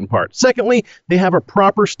important part. Secondly, they have a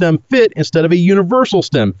proper stem fit instead of a universal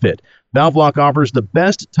stem fit. Valvelock offers the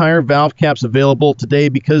best tire valve caps available today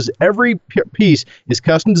because every piece is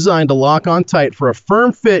custom designed to lock on tight for a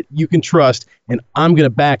firm fit you can trust, and I'm going to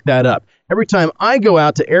back that up. Every time I go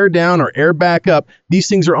out to air down or air back up, these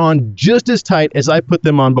things are on just as tight as I put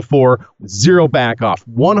them on before, with zero back off,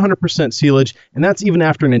 100% sealage, and that's even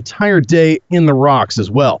after an entire day in the rocks as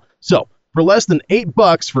well. So, for less than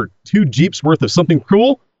 $8 for 2 Jeeps worth of something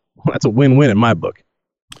cool, well, that's a win-win in my book.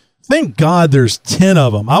 Thank God there's 10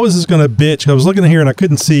 of them. I was just going to bitch. I was looking here and I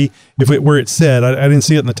couldn't see where it said. I didn't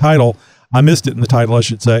see it in the title. I missed it in the title, I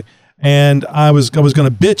should say. And I was going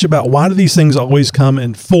to bitch about why do these things always come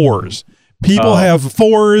in 4s? People have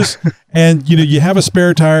 4s and you have a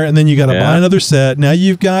spare tire and then you got to buy another set. Now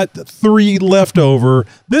you've got 3 left over.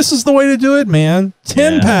 This is the way to do it, man.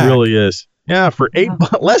 10 pack. It really is. Yeah, for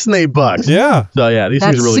less than $8. Yeah. So these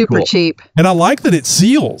things are really cool. That's super cheap. And I like that it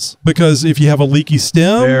seals because if you have a leaky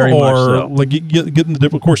stem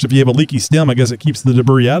of course, if you have a leaky stem, I guess it keeps the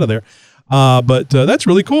debris out of there. But that's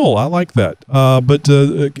really cool. I like that. But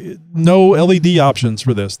no LED options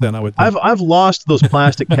for this. Then I would think. I've lost those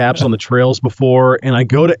plastic caps on the trails before, and I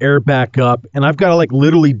go to air back up, and I've got to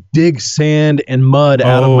literally dig sand and mud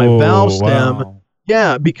out of my valve stem. Wow.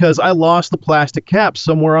 Yeah, because I lost the plastic cap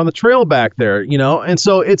somewhere on the trail back there, and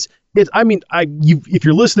so it's. If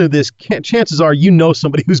you're listening to this, chances are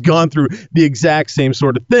somebody who's gone through the exact same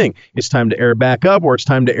sort of thing. It's time to air back up, or it's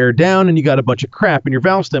time to air down, and you got a bunch of crap in your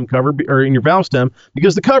valve stem cover or in your valve stem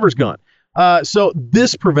because the cover's gone. So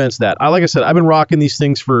this prevents that. Like I said, I've been rocking these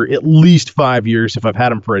things for at least 5 years if I've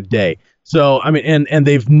had them for a day. So, and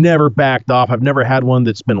they've never backed off. I've never had one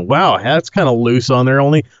that's been, wow, that's kind of loose on there.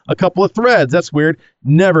 Only a couple of threads. That's weird.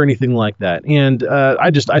 Never anything like that. And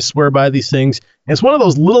I swear by these things. And it's one of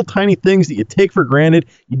those little tiny things that you take for granted.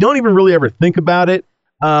 You don't even really ever think about it.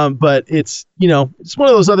 But it's one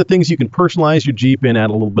of those other things you can personalize your Jeep and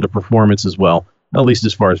add a little bit of performance as well, at least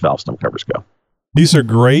as far as valve stem covers go. These are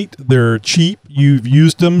great. They're cheap. You've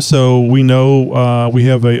used them, so we know we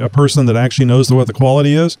have a person that actually knows what the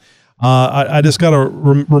quality is. I just got to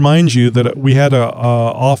remind you that we had a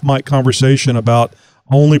off-mic conversation about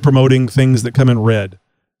only promoting things that come in red.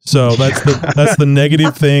 So that's the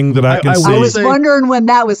negative thing that I can see. I was wondering when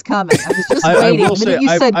that was coming. I was just waiting. The minute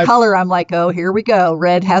you said color, I'm like, oh, here we go.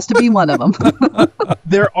 Red has to be one of them.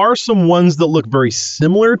 There are some ones that look very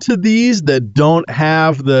similar to these that don't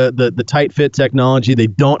have the tight fit technology. They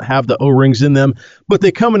don't have the O-rings in them, but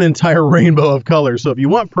they come in an entire rainbow of colors. So if you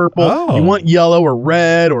want purple, you want yellow or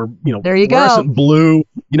red or there you go. Blue,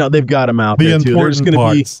 they've got them out there too. There's going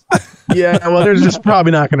to be they're just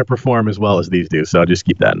probably not going to perform as well as these do. So just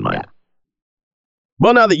keep that in mind. Yeah.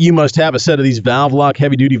 Well, now that you must have a set of these Valvelock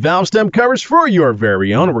heavy-duty valve stem covers for your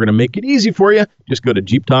very own, we're going to make it easy for you. Just go to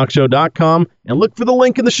JeepTalkShow.com and look for the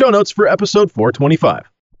link in the show notes for episode 425.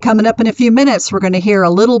 Coming up in a few minutes, we're going to hear a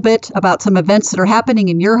little bit about some events that are happening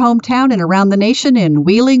in your hometown and around the nation in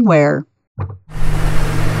Wheeling, Ware.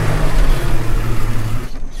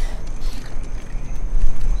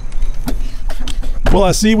 Well,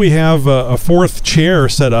 I see we have a fourth chair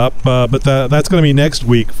set up, but that's going to be next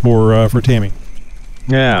week for Tammy.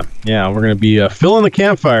 Yeah, we're going to be filling the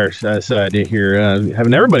campfires here,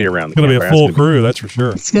 having everybody around. It's going to be a full crew, that's for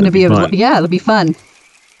sure. It's going to be it'll be fun.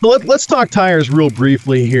 So let's talk tires real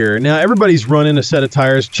briefly here. Now, everybody's running a set of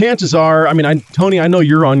tires. Chances are, Tony, I know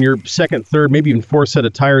you're on your second, third, maybe even fourth set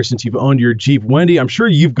of tires since you've owned your Jeep. Wendy, I'm sure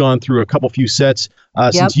you've gone through a few sets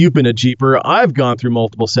since you've been a Jeeper. I've gone through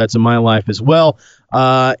multiple sets in my life as well.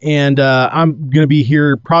 And I'm going to be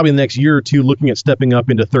here probably in the next year or two looking at stepping up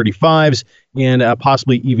into 35s and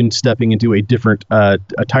possibly even stepping into a different a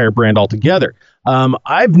tire brand altogether.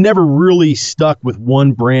 I've never really stuck with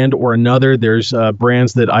one brand or another. There's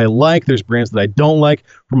brands that I like. There's brands that I don't like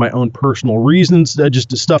for my own personal reasons, just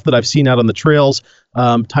the stuff that I've seen out on the trails,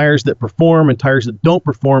 tires that perform and tires that don't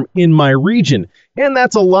perform in my region. And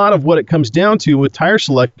that's a lot of what it comes down to with tire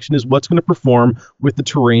selection is what's going to perform with the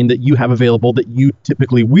terrain that you have available that you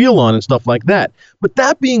typically wheel on and stuff like that. But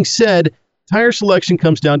that being said, tire selection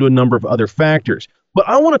comes down to a number of other factors. But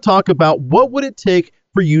I want to talk about what would it take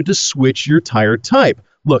for you to switch your tire type.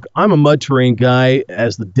 Look, I'm a mud terrain guy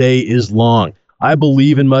as the day is long. I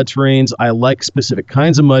believe in mud terrains. I like specific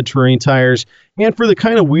kinds of mud terrain tires. And for the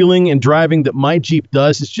kind of wheeling and driving that my Jeep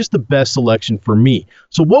does, it's just the best selection for me.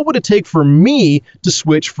 So what would it take for me to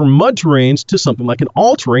switch from mud terrains to something like an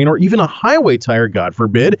all-terrain or even a highway tire, God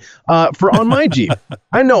forbid, on my Jeep?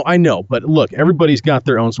 I know. But look, everybody's got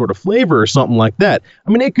their own sort of flavor or something like that.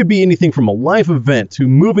 It could be anything from a life event to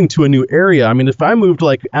moving to a new area. If I moved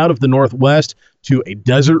out of the Northwest to a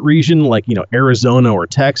desert region like, Arizona or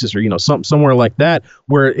Texas or, somewhere like that,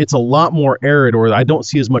 where it's a lot more arid, or I don't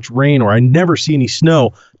see as much rain, or I never see any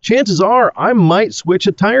snow, chances are I might switch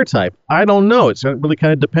a tire type. I don't know. It's going to really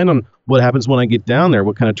kind of depend on what happens when I get down there,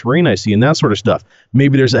 what kind of terrain I see, and that sort of stuff.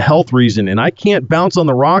 Maybe there's a health reason, and I can't bounce on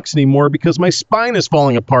the rocks anymore because my spine is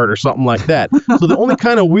falling apart or something like that. So the only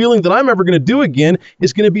kind of wheeling that I'm ever going to do again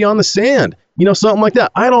is going to be on the sand, something like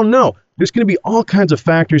that. I don't know. There's going to be all kinds of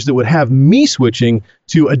factors that would have me switching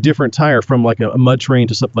to a different tire from like a mud terrain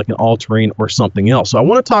to something like an all-terrain or something else. So I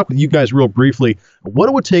want to talk with you guys real briefly what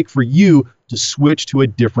it would take for you to switch to a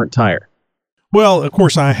different tire. Well, of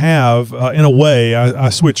course, I have. In a way, I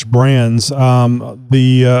switched brands. When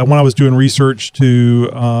I was doing research to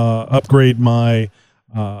upgrade my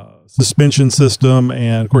suspension system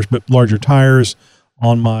and, of course, larger tires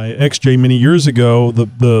on my XJ many years ago,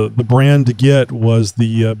 the brand to get was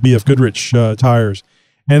the BF Goodrich tires.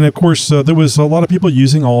 And, of course, there was a lot of people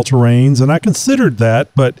using all-terrains, and I considered that,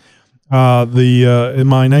 but in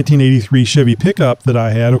my 1983 Chevy pickup that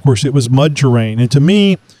I had, of course, it was mud terrain. And to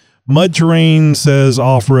me, mud terrain says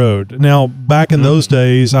off-road. Now, back in those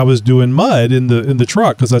days, I was doing mud in the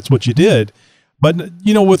truck because that's what you did. But,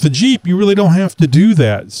 with the Jeep, you really don't have to do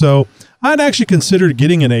that. So I'd actually considered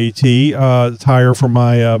getting an AT tire for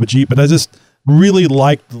my Jeep, but I just really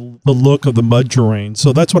liked the look of the mud terrain.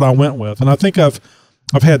 So that's what I went with. And I think I've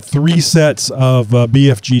had 3 sets of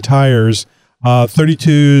BFG tires,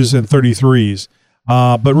 32s and 33s.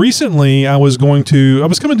 But recently I was coming to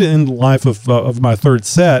the end of life of my 3rd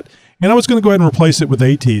set, and I was going to go ahead and replace it with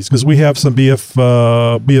ATs because we have some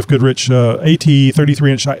BF Goodrich AT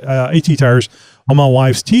 33-inch AT tires on my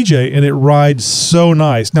wife's TJ, and it rides so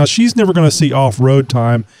nice. Now, she's never going to see off-road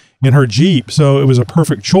time in her Jeep, so it was a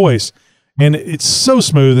perfect choice. And it's so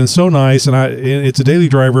smooth and so nice, and it's a daily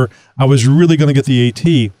driver. I was really going to get the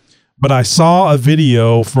AT, but I saw a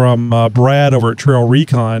video from Brad over at Trail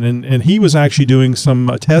Recon, and he was actually doing some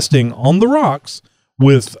testing on the rocks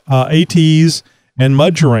with ATs and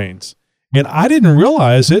mud terrains. And I didn't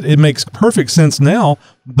realize it. It makes perfect sense now.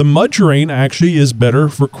 The mud terrain actually is better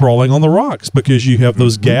for crawling on the rocks because you have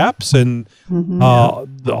those gaps and all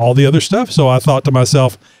the other stuff. So I thought to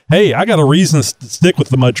myself, hey, I got a reason to stick with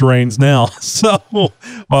the mud terrains now. So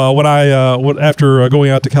after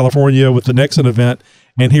going out to California with the Nexen event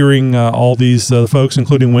and hearing all these folks,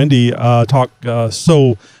 including Wendy, talk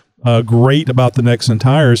so great about the Nexen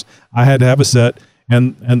tires, I had to have a set.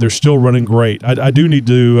 And they're still running great. I do need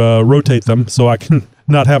to rotate them so I can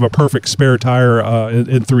not have a perfect spare tire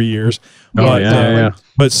in 3 years. But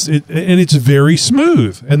it's very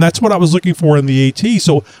smooth, and that's what I was looking for in the AT.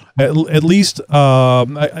 So at least,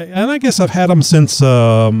 and I guess I've had them since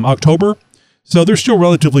October, so they're still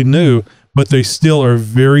relatively new, but they still are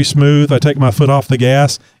very smooth. I take my foot off the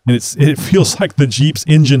gas, and it feels like the Jeep's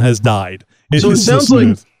engine has died. It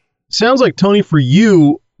sounds like Tony, for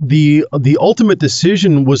you, the ultimate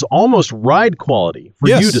decision was almost ride quality for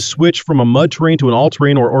you to switch from a mud terrain to an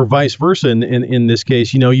all-terrain or vice versa. In this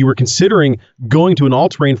case, you were considering going to an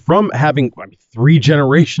all-terrain from having 3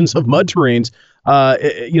 generations of mud terrains.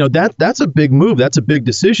 That's a big move. That's a big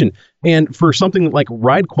decision. And for something like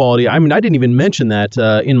ride quality, I didn't even mention that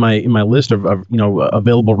in my list of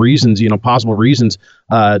available reasons, possible reasons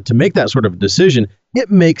to make that sort of decision. It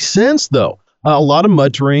makes sense though. A lot of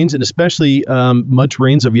mud terrains, and especially mud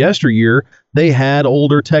terrains of yesteryear, they had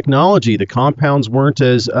older technology. The compounds weren't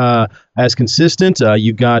as consistent.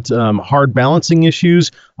 You got hard balancing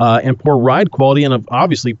issues and poor ride quality, and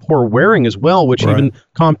obviously poor wearing as well, which even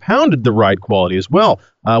compounded the ride quality as well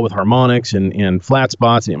with harmonics and flat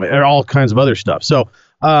spots and all kinds of other stuff. So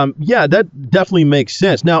that definitely makes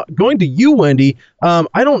sense. Now, going to you, Wendy,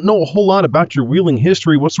 I don't know a whole lot about your wheeling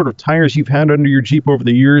history, what sort of tires you've had under your Jeep over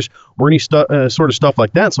the years, or any sort of stuff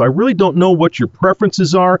like that. So I really don't know what your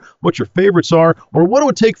preferences are, what your favorites are, or what it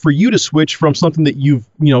would take for you to switch from something that you've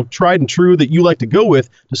tried and true that you like to go with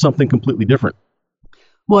to something completely different.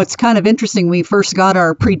 Well, it's kind of interesting. We first got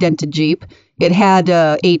our pre-dented Jeep. It had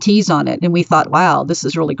ATs on it, and we thought, wow, this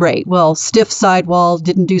is really great. Well, stiff sidewall,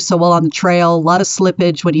 didn't do so well on the trail, a lot of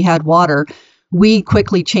slippage when you had water. We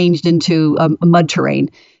quickly changed into a mud terrain,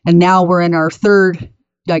 and now we're in our third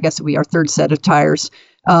set of tires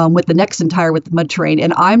with the Nexen tire with the mud terrain.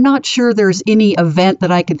 And I'm not sure there's any event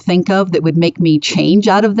that I could think of that would make me change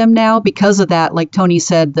out of them now because of that. Like Tony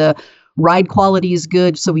said, the ride quality is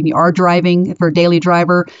good, so when you are driving for a daily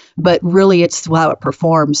driver, but really it's how it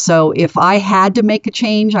performs. So if I had to make a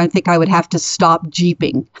change, I think I would have to stop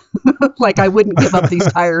Jeeping. Like I wouldn't give up these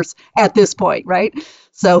tires at this point, right?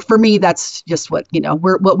 So for me, that's just what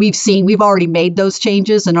we've seen. We've already made those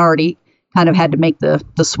changes and already kind of had to make the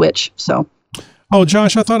switch. So Oh,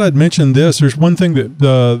 Josh, I thought I'd mention this. There's one thing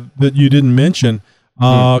that you didn't mention,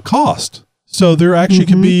 cost. So there actually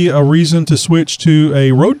could be a reason to switch to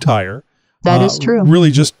a road tire. That is true.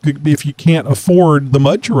 Really, just if you can't afford the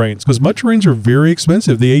mud terrains, because mud terrains are very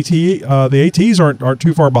expensive. The ATs aren't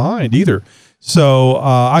too far behind either. So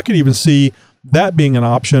I could even see that being an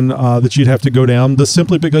option that you'd have to go down, just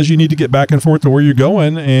simply because you need to get back and forth to where you're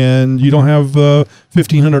going, and you don't have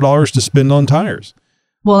 $1,500 to spend on tires.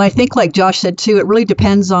 Well, I think like Josh said too, it really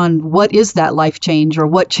depends on what is that life change or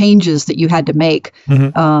what changes that you had to make.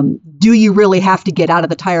 Do you really have to get out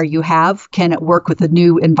of the tire you have? Can it work with the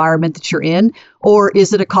new environment that you're in? Or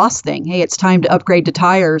is it a cost thing? Hey, it's time to upgrade to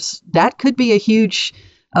tires. That could be a huge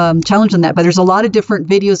challenge in that. But there's a lot of different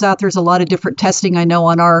videos out there. There's a lot of different testing. I know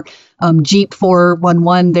on our Jeep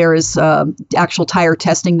 411, there is actual tire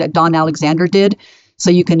testing that Don Alexander did. So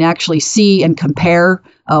you can actually see and compare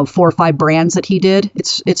 4 or 5 brands that he did.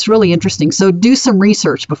 It's really interesting. So do some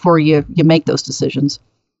research before you make those decisions.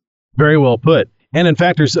 Very well put. And in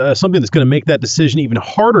fact, there's something that's going to make that decision even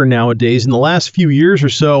harder nowadays. In the last few years or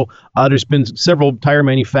so, there's been several tire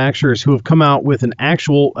manufacturers who have come out with an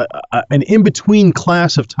actual, an in-between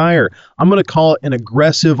class of tire. I'm going to call it an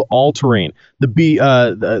aggressive all-terrain. The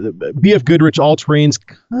BF Goodrich all-terrains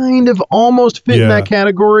kind of almost fit in that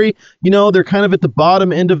category. You know, they're kind of at the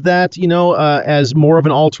bottom end of that, you know, as more of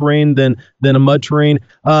an all-terrain than a mud terrain.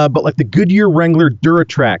 But like the Goodyear Wrangler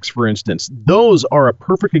Duratrax, for instance, those are a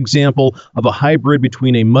perfect example of a hybrid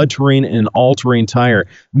between a mud terrain and an all-terrain tire,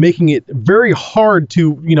 making it very hard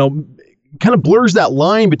to, you know, kind of blurs that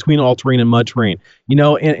line between all-terrain and mud terrain, you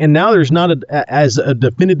know, and now there's not as a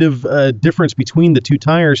definitive difference between the two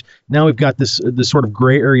tires. Now we've got this sort of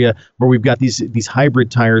gray area where we've got these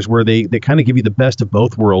hybrid tires where they kind of give you the best of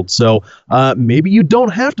both worlds. So maybe you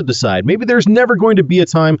don't have to decide. Maybe there's never going to be a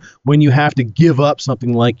time when you have to give up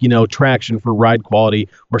something like, you know, traction for ride quality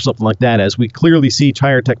or something like that, as we clearly see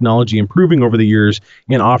tire technology improving over the years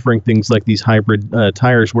and offering things like these hybrid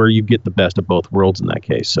tires where you get the best of both worlds in that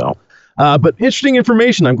case. So but interesting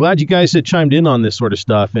information. I'm glad you guys had chimed in on this sort of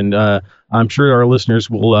stuff, and I'm sure our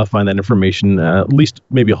listeners will find that information at least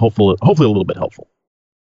maybe hopefully a little bit helpful.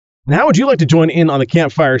 And how would you like to join in on the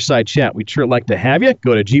Campfire Side Chat? We'd sure like to have you.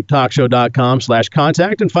 Go to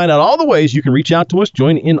jeeptalkshow.com/contact and find out all the ways you can reach out to us,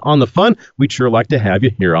 join in on the fun. We'd sure like to have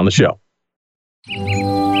you here on the show.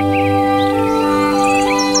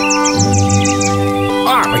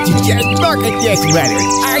 Oh, but you just look at this weather.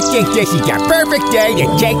 I think this is the perfect day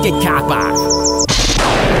to take the top off.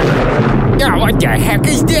 Oh, what the heck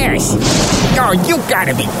is this? Oh, you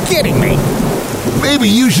gotta be kidding me. Maybe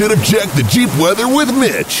you should have checked the Jeep weather with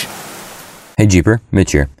Mitch. Hey Jeeper,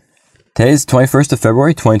 Mitch here. Today is 21st of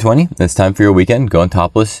February 2020, and it's time for your weekend Going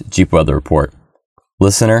Topless Jeep Weather Report.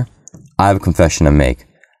 Listener, I have a confession to make.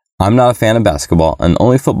 I'm not a fan of basketball, and the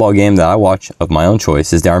only football game that I watch of my own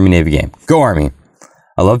choice is the Army-Navy game. Go Army!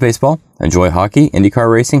 I love baseball, enjoy hockey,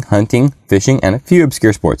 IndyCar racing, hunting, fishing, and a few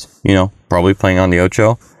obscure sports. You know, probably playing on the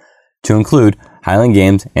Ocho, to include Highland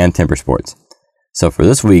Games and Timber Sports. So for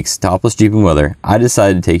this week's Topless Jeeping Weather, I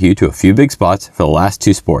decided to take you to a few big spots for the last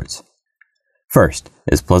 2 sports. First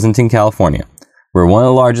is Pleasanton, California, where one of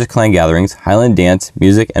the largest clan gatherings, Highland dance,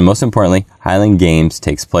 music, and most importantly, Highland Games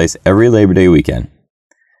takes place every Labor Day weekend.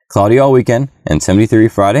 Cloudy all weekend, and 73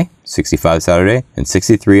 Friday, 65 Saturday, and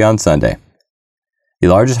 63 on Sunday. The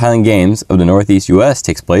largest Highland Games of the Northeast U.S.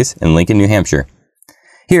 takes place in Lincoln, New Hampshire.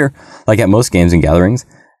 Here, like at most games and gatherings,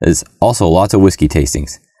 there's also lots of whiskey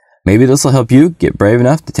tastings. Maybe this will help you get brave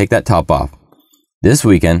enough to take that top off. This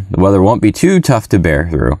weekend, the weather won't be too tough to bear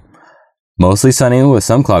through. Mostly sunny with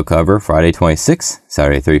some cloud cover, Friday 26,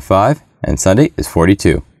 Saturday 35, and Sunday is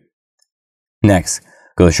 42. Next,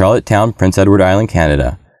 go to Charlottetown, Prince Edward Island,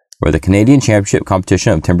 Canada, where the Canadian Championship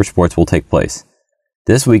competition of timber sports will take place.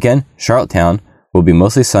 This weekend, Charlottetown will be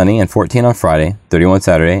mostly sunny and 14 on Friday, 31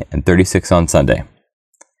 Saturday, and 36 on Sunday.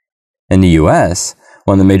 In the U.S.,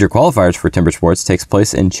 one of the major qualifiers for timber sports takes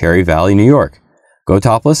place in Cherry Valley, New York. Go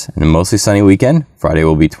topless in a mostly sunny weekend. Friday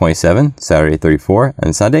will be 27, Saturday 34,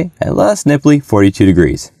 and Sunday at less nipply 42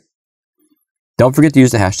 degrees. Don't forget to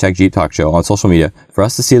use the hashtag Jeep Talk Show on social media for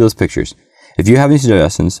us to see those pictures. If you have any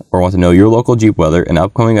suggestions or want to know your local Jeep weather in an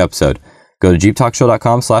upcoming episode, go to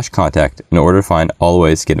jeeptalkshow.com/contact in order to find all the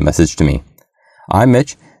ways to get a message to me. I'm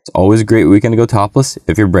Mitch. It's always a great weekend to go topless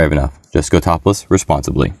if you're brave enough. Just go topless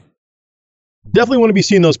responsibly. Definitely want to be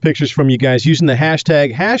seeing those pictures from you guys using the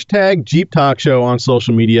hashtag Jeep Talk Show on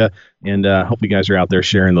social media, and hope you guys are out there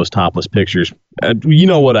sharing those topless pictures. You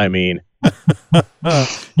know what I mean.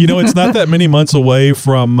 You know, it's not that many months away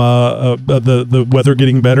from the weather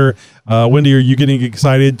getting better. Wendy, are you getting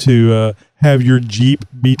excited to have your Jeep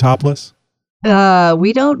be topless?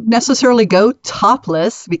 We don't necessarily go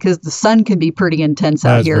topless because the sun can be pretty intense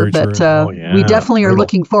out That's here, very but true. we definitely are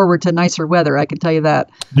looking forward to nicer weather. I can tell you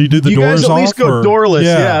that. Do you do the you doors guys at least off, go or- doorless.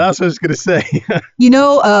 Yeah, that's what I was going to say. You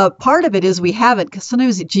know, part of it is we haven't, because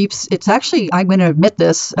sometimes at Jeeps, it's actually, I'm going to admit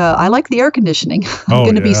this, I like the air conditioning. I'm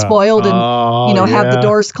going to be spoiled and, have the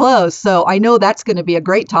doors closed. So I know that's going to be a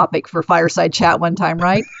great topic for Fireside Chat one time,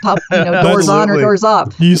 right? Doors on or doors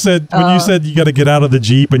off. You said, when you said you got to get out of the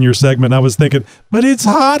Jeep in your segment, I was thinking, but it's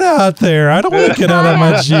hot out there. I don't want to get out of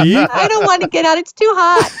my Jeep. I don't want to get out. It's too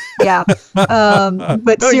hot. Yeah.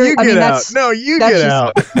 But No, seriously, you I mean, get that's out. No, you that's get just-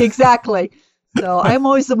 out. Exactly. So I'm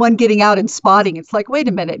always the one getting out and spotting. It's like, wait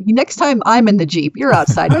a minute. Next time I'm in the Jeep, you're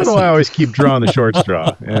outside. That's why I always keep drawing the short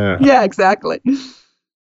straw. Yeah. Yeah, exactly.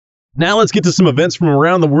 Now let's get to some events from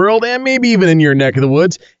around the world and maybe even in your neck of the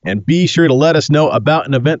woods. And be sure to let us know about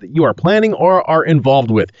an event that you are planning or are involved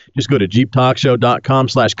with. Just go to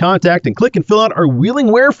jeeptalkshow.com/contact and click and fill out our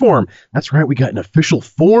Wheeling Where form. That's right, we got an official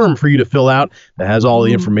form for you to fill out that has all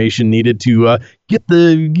the information needed to get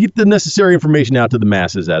the necessary information out to the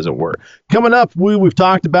masses, as it were. Coming up, we've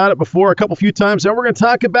talked about it before a few times, and we're going to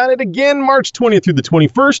talk about it again March 20th through the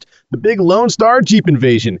 21st, the big Lone Star Jeep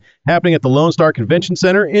Invasion, happening at the Lone Star Convention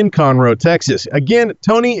Center in Conroe, Texas. Again,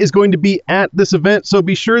 Tony is going to be at this event, so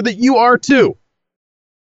be sure that you are too.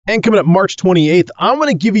 And coming up March 28th, I'm going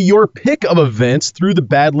to give you your pick of events through the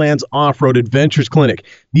Badlands Off-Road Adventures Clinic.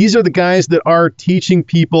 These are the guys that are teaching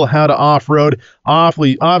people how to off-road,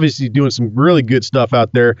 obviously doing some really good stuff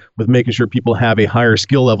out there with making sure people have a higher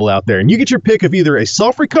skill level out there. And you get your pick of either a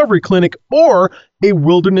self-recovery clinic or a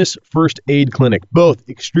wilderness first aid clinic. Both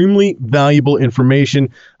extremely valuable information.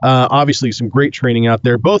 Obviously, some great training out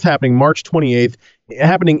there. Both happening March 28th,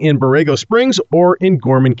 happening in Borrego Springs or in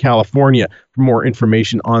Gorman, California. For more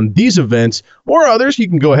information on these events or others, you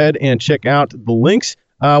can go ahead and check out the links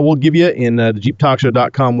we'll give you in the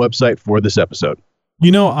jeeptalkshow.com website for this episode.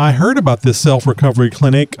 You know, I heard about this self-recovery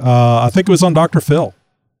clinic. I think it was on Dr. Phil.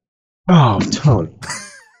 Oh, Tony.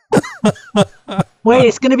 Wait,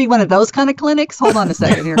 it's going to be one of those kind of clinics? Hold on a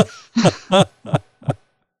second here.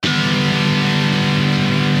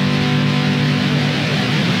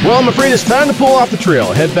 Well, I'm afraid it's time to pull off the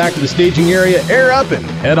trail, head back to the staging area, air up, and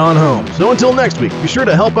head on home. So until next week, be sure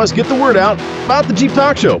to help us get the word out about the Jeep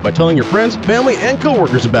Talk Show by telling your friends, family, and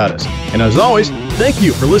coworkers about us. And as always, thank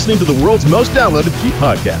you for listening to the world's most downloaded Jeep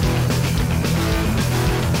podcast.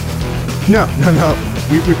 No.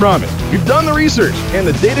 We promise. We've done the research, and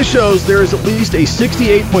the data shows there is at least a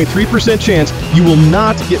 68.3% chance you will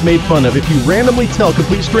not get made fun of if you randomly tell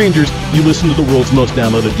complete strangers you listen to the world's most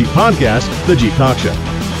downloaded Jeep podcast, the Jeep Talk Show.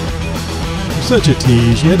 Such a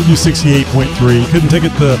tease. You had to do 68.3. Couldn't take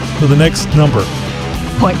it to the next number.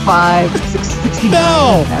 0.5, 69.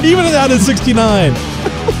 No! Even it out at 69.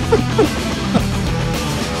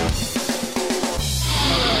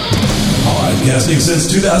 Podcasting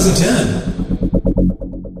since 2010.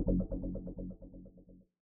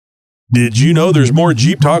 Did you know there's more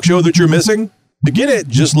Jeep Talk Show that you're missing? To get it,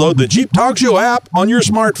 just load the Jeep Talk Show app on your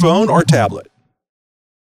smartphone or tablet.